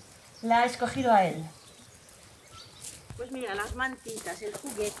 Sí. la ha escogido a él. Pues mira, las mantitas, el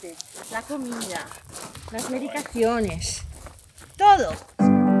juguete, la comida, las medicaciones, todo.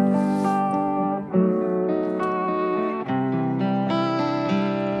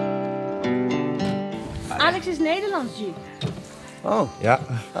 Alex is Nederlands, G. Oh. Ja.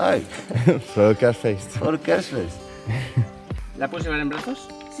 Hi. Vrolijk kerstfeest. Vrolijk kerstfeest. ¿La puedes llevar en brazos?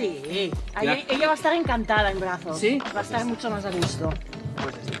 Sí, ella va a estar encantada en brazos. ¿Sí? Va a estar mucho más a gusto.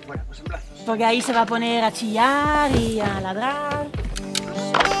 Pues desde fuera, pues en brazos. Porque ahí se va a poner a chillar y a ladrar.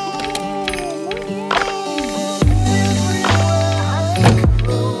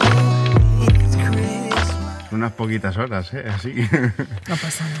 Unas poquitas horas, así. No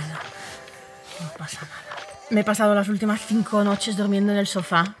pasa nada. No pasa nada. Me he pasado las últimas 5 noches durmiendo en el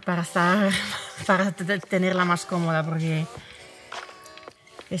sofá para tenerla más cómoda, porque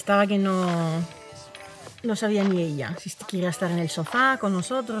estaba que no sabía ni ella si quería estar en el sofá con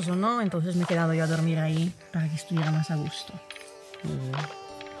nosotros o no, entonces me he quedado yo a dormir ahí para que estuviera más a gusto.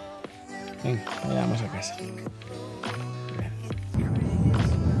 Venga, vayamos a casa.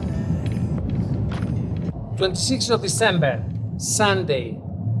 26th of December, Sunday,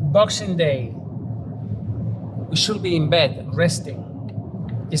 Boxing Day. We should be in bed, resting.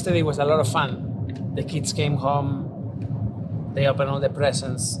 Yesterday was a lot of fun. The kids came home, they opened all the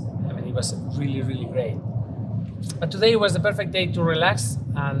presents. I mean, it was really, really great. But today was the perfect day to relax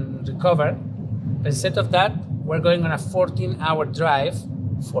and recover. But instead of that, we're going on a 14-hour drive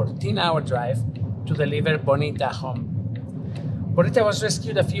to deliver Bonita home. Bonita was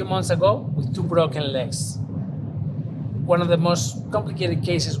rescued a few months ago with 2 broken legs. One of the most complicated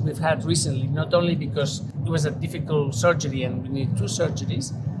cases we've had recently, not only because it was a difficult surgery and we need 2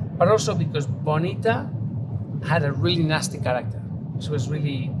 surgeries, but also because Bonita had a really nasty character. She was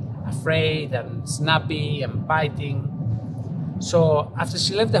really afraid and snappy and biting. So after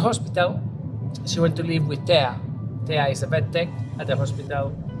she left the hospital, she went to live with Thea. Thea is a vet tech at the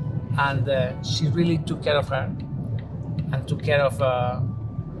hospital, and she really took care of her and took care of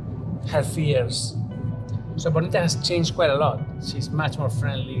her fears. So Bonita has changed quite a lot. She's much more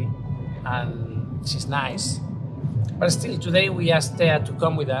friendly and she's nice. But still, today we asked Thea to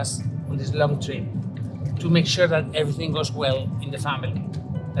come with us on this long trip to make sure that everything goes well in the family,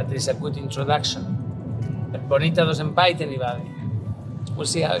 that there is a good introduction, that Bonita doesn't bite anybody. We'll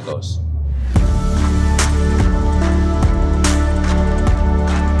see how it goes.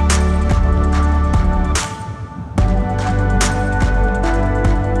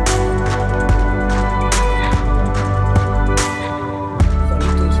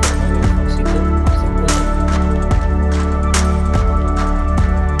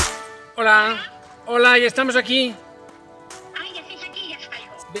 Hola, hola, ya estamos aquí.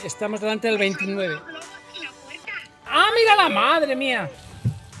 Estamos delante del 29. ¡Ah, mira la madre mía!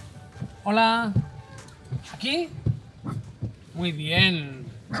 Hola. ¿Aquí? Muy bien.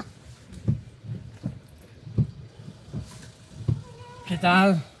 ¿Qué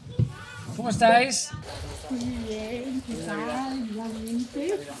tal? ¿Cómo estáis? Muy bien, ¿qué tal?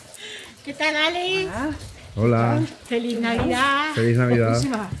 Igualmente. ¿Qué tal, Ale? Hola. ¡Feliz Navidad! ¡Feliz Navidad!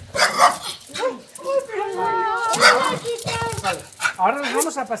 Vale, ahora nos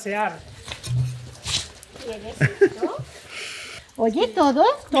vamos a pasear. ¿Quieres esto? Oye, ¿todos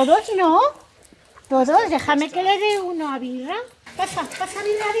no? ¿Todos? Déjame que le dé uno a Birra. Pasa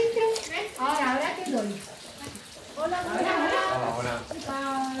Birra adentro. Ahora te doy. Hola, hola.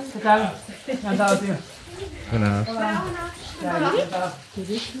 ¿Qué tal? Encantado, tío. Buenas. Hola.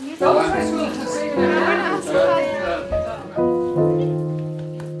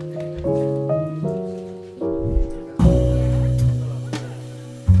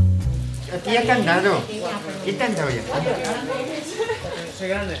 Aquí ya te han dado. ¿Qué te han dado ya? Soy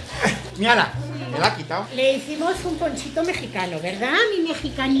grande. Mírala, me la ha quitado. Le hicimos un ponchito mexicano, ¿verdad, mi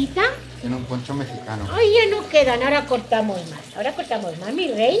mexicanita? Tiene un poncho mexicano. Ay, ya no quedan, ahora cortamos más,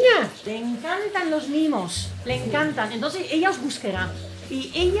 mi reina. Le encantan los mimos, le encantan. Entonces ella os buscará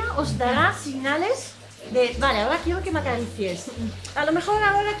y ella os dará señales de, vale, ahora quiero que me acaricies. A lo mejor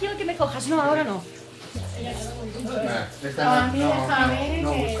ahora quiero que me cojas, no, ahora no.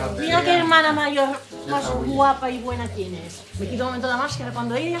 Mira qué hermana mayor más guapa y buena tienes. Me quito un momento la máscara.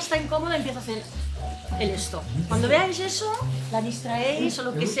 Cuando ella está incómoda empieza a hacer el esto. Cuando veáis eso, la distraéis o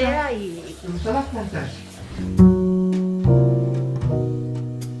lo que sea y... ¿Te gustan las plantas?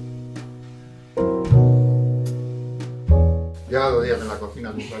 Lleva 2 días en la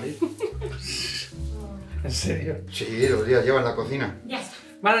cocina sin salir. ¿En serio? Sí, 2 días lleva en la cocina. Ya está.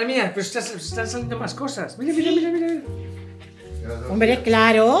 Madre mía, pero están saliendo más cosas. Mira. Hombre,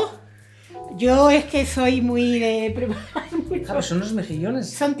 claro. Yo es que soy muy de preparar mucho. Claro, son unos mejillones.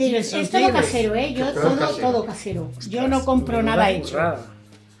 Son tigres, es todo casero, ¿eh? Yo todo casero. Yo no compro nada hecho.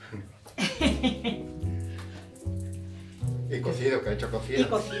 Y cocido, que ha hecho cocido. ¿Y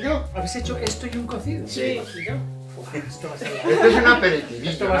cocido? ¿Habéis hecho esto y un cocido? Sí. Cocido. Esto va a ser Esto es un aperitivo.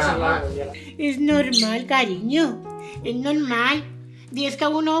 Esto va a ser largo ya. Es normal, cariño. Es normal. Y es que a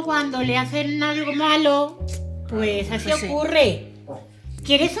uno cuando le hacen algo malo, pues así ocurre.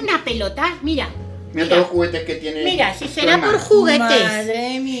 ¿Quieres una pelota? Mira. Mira todos los juguetes que tiene. Mira, si será por juguetes.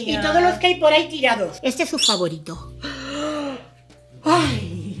 Madre mía. Y todos los que hay por ahí tirados. Este es su favorito.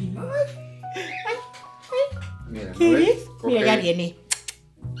 Ay. Mira, ¿Quieres? coge- Mira, ya viene.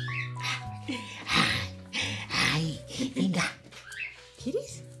 Ay, venga.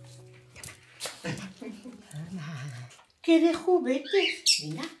 ¿Quieres? ¿Qué de juguetes?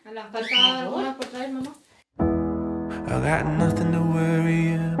 Venga. A la falta una por traer, mamá. I got nothing to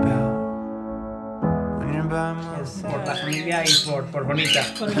worry about when you're by my side. Por la familia y por Bonita.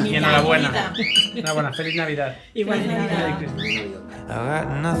 Por Bonita. Y enhorabuena. Bonita. Enhorabuena, feliz Navidad. Igual Feliz Navidad. I got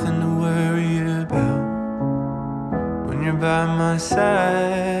nothing to worry about when you're by my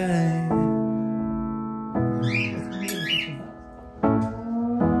side.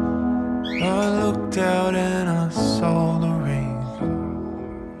 I looked out and I saw the rain.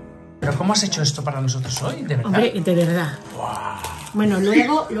 ¿Pero cómo has hecho esto para nosotros hoy? ¿De verdad? Hombre, de verdad. Bueno,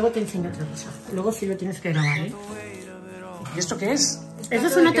 luego te enseño otra cosa. Luego sí lo tienes que grabar, ¿eh? ¿Y esto qué es? Eso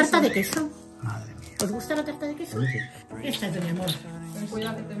es una tarta de queso. Madre mía. ¿Os gusta la tarta de queso? Sí. Esta es de mi amor. Ten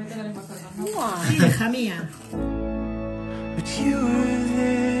cuidado que te meten en el pasado. Sí, hija mía. But you were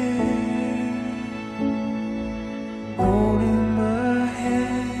there, holding my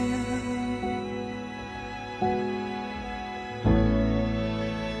hand.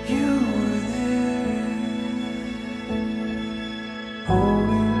 You were there,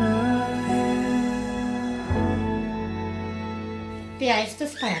 holding my hand. Tía, esto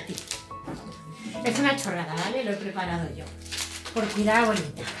es para ti. Es una chorrada, ¿vale? Lo he preparado yo. Por cuidar a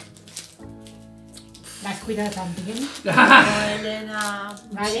Bonita. ¿La has cuidado también? Oh, Elena,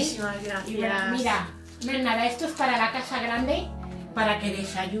 ¿Vale? muchísimas gracias. Y bueno, mira, no es nada, esto es para la casa grande, para que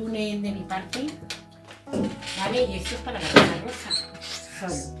desayunen de mi parte. ¿Vale? Y esto es para la casa rosa.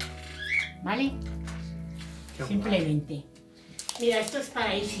 Solo. ¿Vale? Simplemente. Mira, esto es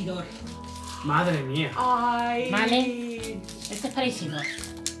para Isidor. Madre mía. Ay. ¿Vale? Esto es para Isidor.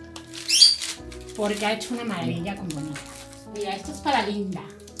 Porque ha hecho una maravilla con Bonita. Mira, esto es para Linda.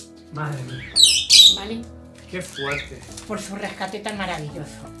 Madre mía. ¿Vale? Qué fuerte. Por su rescate tan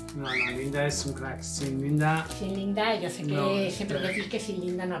maravilloso. No, Linda es un crack. Sin Linda... Sin Linda, yo sé que No, siempre pero- decís que sin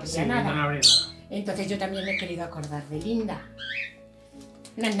Linda no habría Sin nada. Linda no habría nada. Entonces yo también me he querido acordar de Linda.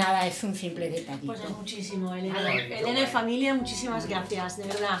 No es nada, es un simple detallito. Pues es muchísimo, Elena. Ay, Elena y familia, muchísimas gracias, de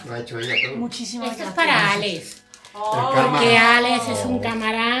verdad. Lo ha hecho ella todo. Muchísimas Esto es gracias. para Alex. Oh, Porque Alex es un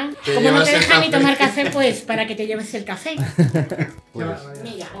camarada. Te Como no llevas te el deja ni café. tomar café, pues para que te lleves el café. Pues,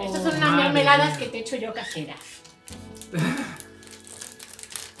 Mira, estas son unas mermeladas que te he hecho yo caseras.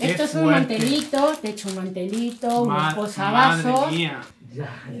 Esto es un fuerte. mantelito, te he hecho un mantelito, unos posavasos. Madre mía.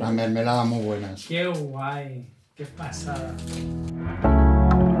 las mermeladas muy buenas. Qué guay. Qué pasada.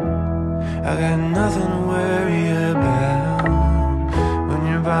 I got nothing to worry about when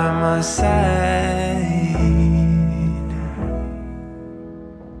you're by my side.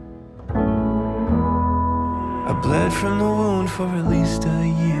 I bled from the wound for at least a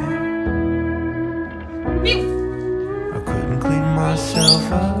year. I couldn't clean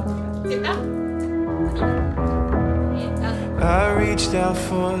myself up. I reached out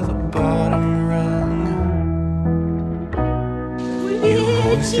for the bottom rung. You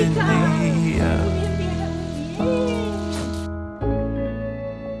hoisted me up.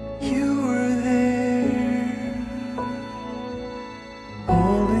 You were there,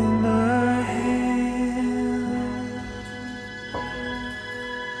 holding my hand.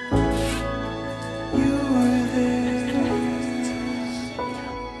 You were there,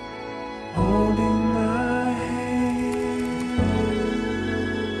 holding my hand.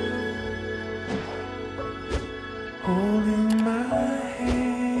 Holding my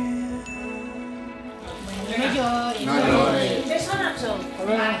hand. No llores. No llores. Un beso, Nacho.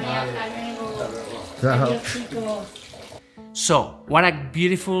 Vale, hasta luego. Chao. Adiós, chicos. So, what a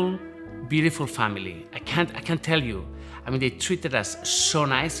beautiful, beautiful family. I can't tell you. I mean, they treated us so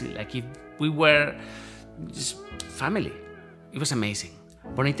nicely, like if we were just family. It was amazing.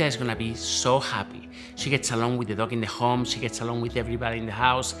 Bonita is gonna be so happy. She gets along with the dog in the home, she gets along with everybody in the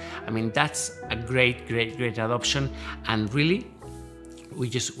house. I mean, that's a great, great, great adoption. And really, we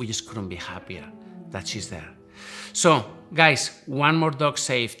just couldn't be happier that she's there. So, guys, one more dog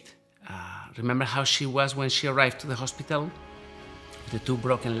saved. Remember how she was when she arrived to the hospital? The 2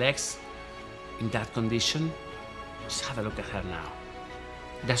 broken legs, in that condition? Just have a look at her now.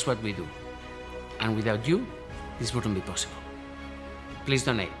 That's what we do. And without you, this wouldn't be possible. Please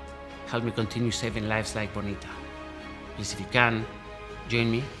donate. Help me continue saving lives like Bonita. Please, if you can,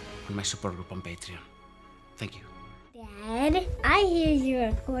 join me on my support group on Patreon. Thank you. Dad, I hear you're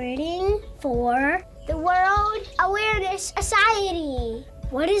recording for the World Awareness Society.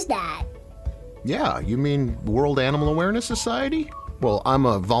 What is that? Yeah, you mean World Animal Awareness Society? Well, I'm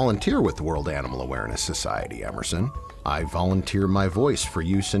a volunteer with the World Animal Awareness Society, Emerson. I volunteer my voice for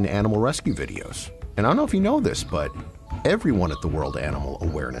use in animal rescue videos. And I don't know if you know this, but everyone at the World Animal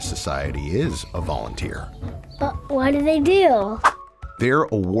Awareness Society is a volunteer. But what do they do? They're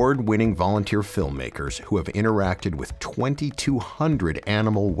award-winning volunteer filmmakers who have interacted with 2,200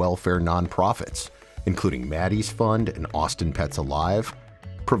 animal welfare nonprofits, including Maddie's Fund and Austin Pets Alive,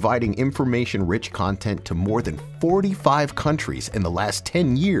 providing information-rich content to more than 45 countries in the last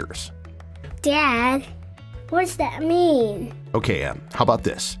 10 years. Dad, what does that mean? Okay, Em, how about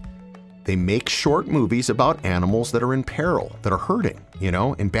this? They make short movies about animals that are in peril, that are hurting,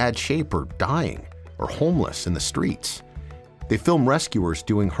 in bad shape or dying, or homeless in the streets. They film rescuers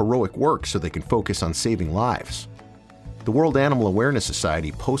doing heroic work so they can focus on saving lives. The World Animal Awareness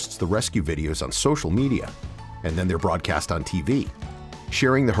Society posts the rescue videos on social media, and then they're broadcast on TV,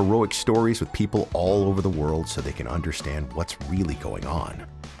 sharing the heroic stories with people all over the world so they can understand what's really going on.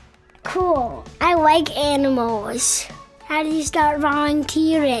 Cool. I like animals. How did you start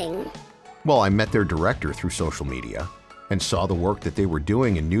volunteering? Well, I met their director through social media and saw the work that they were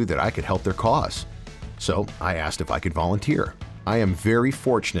doing and knew that I could help their cause. So I asked if I could volunteer. I am very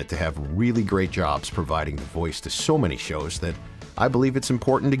fortunate to have really great jobs providing the voice to so many shows that I believe it's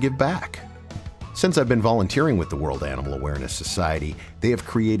important to give back. Since I've been volunteering with the World Animal Awareness Society, they have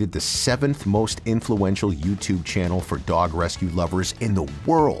created the 7th most influential YouTube channel for dog rescue lovers in the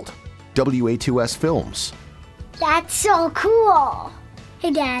world, WA2S Films. That's so cool.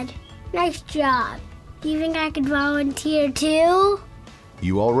 Hey, Dad, nice job. Do you think I could volunteer too?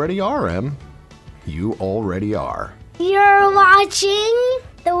 You already are, Em. You already are. You're watching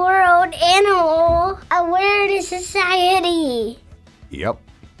the World Animal Awareness Society. Yep,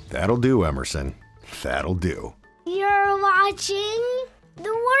 that'll do, Emerson. That'll do. You're watching the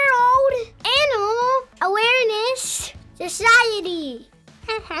World Animal Awareness Society.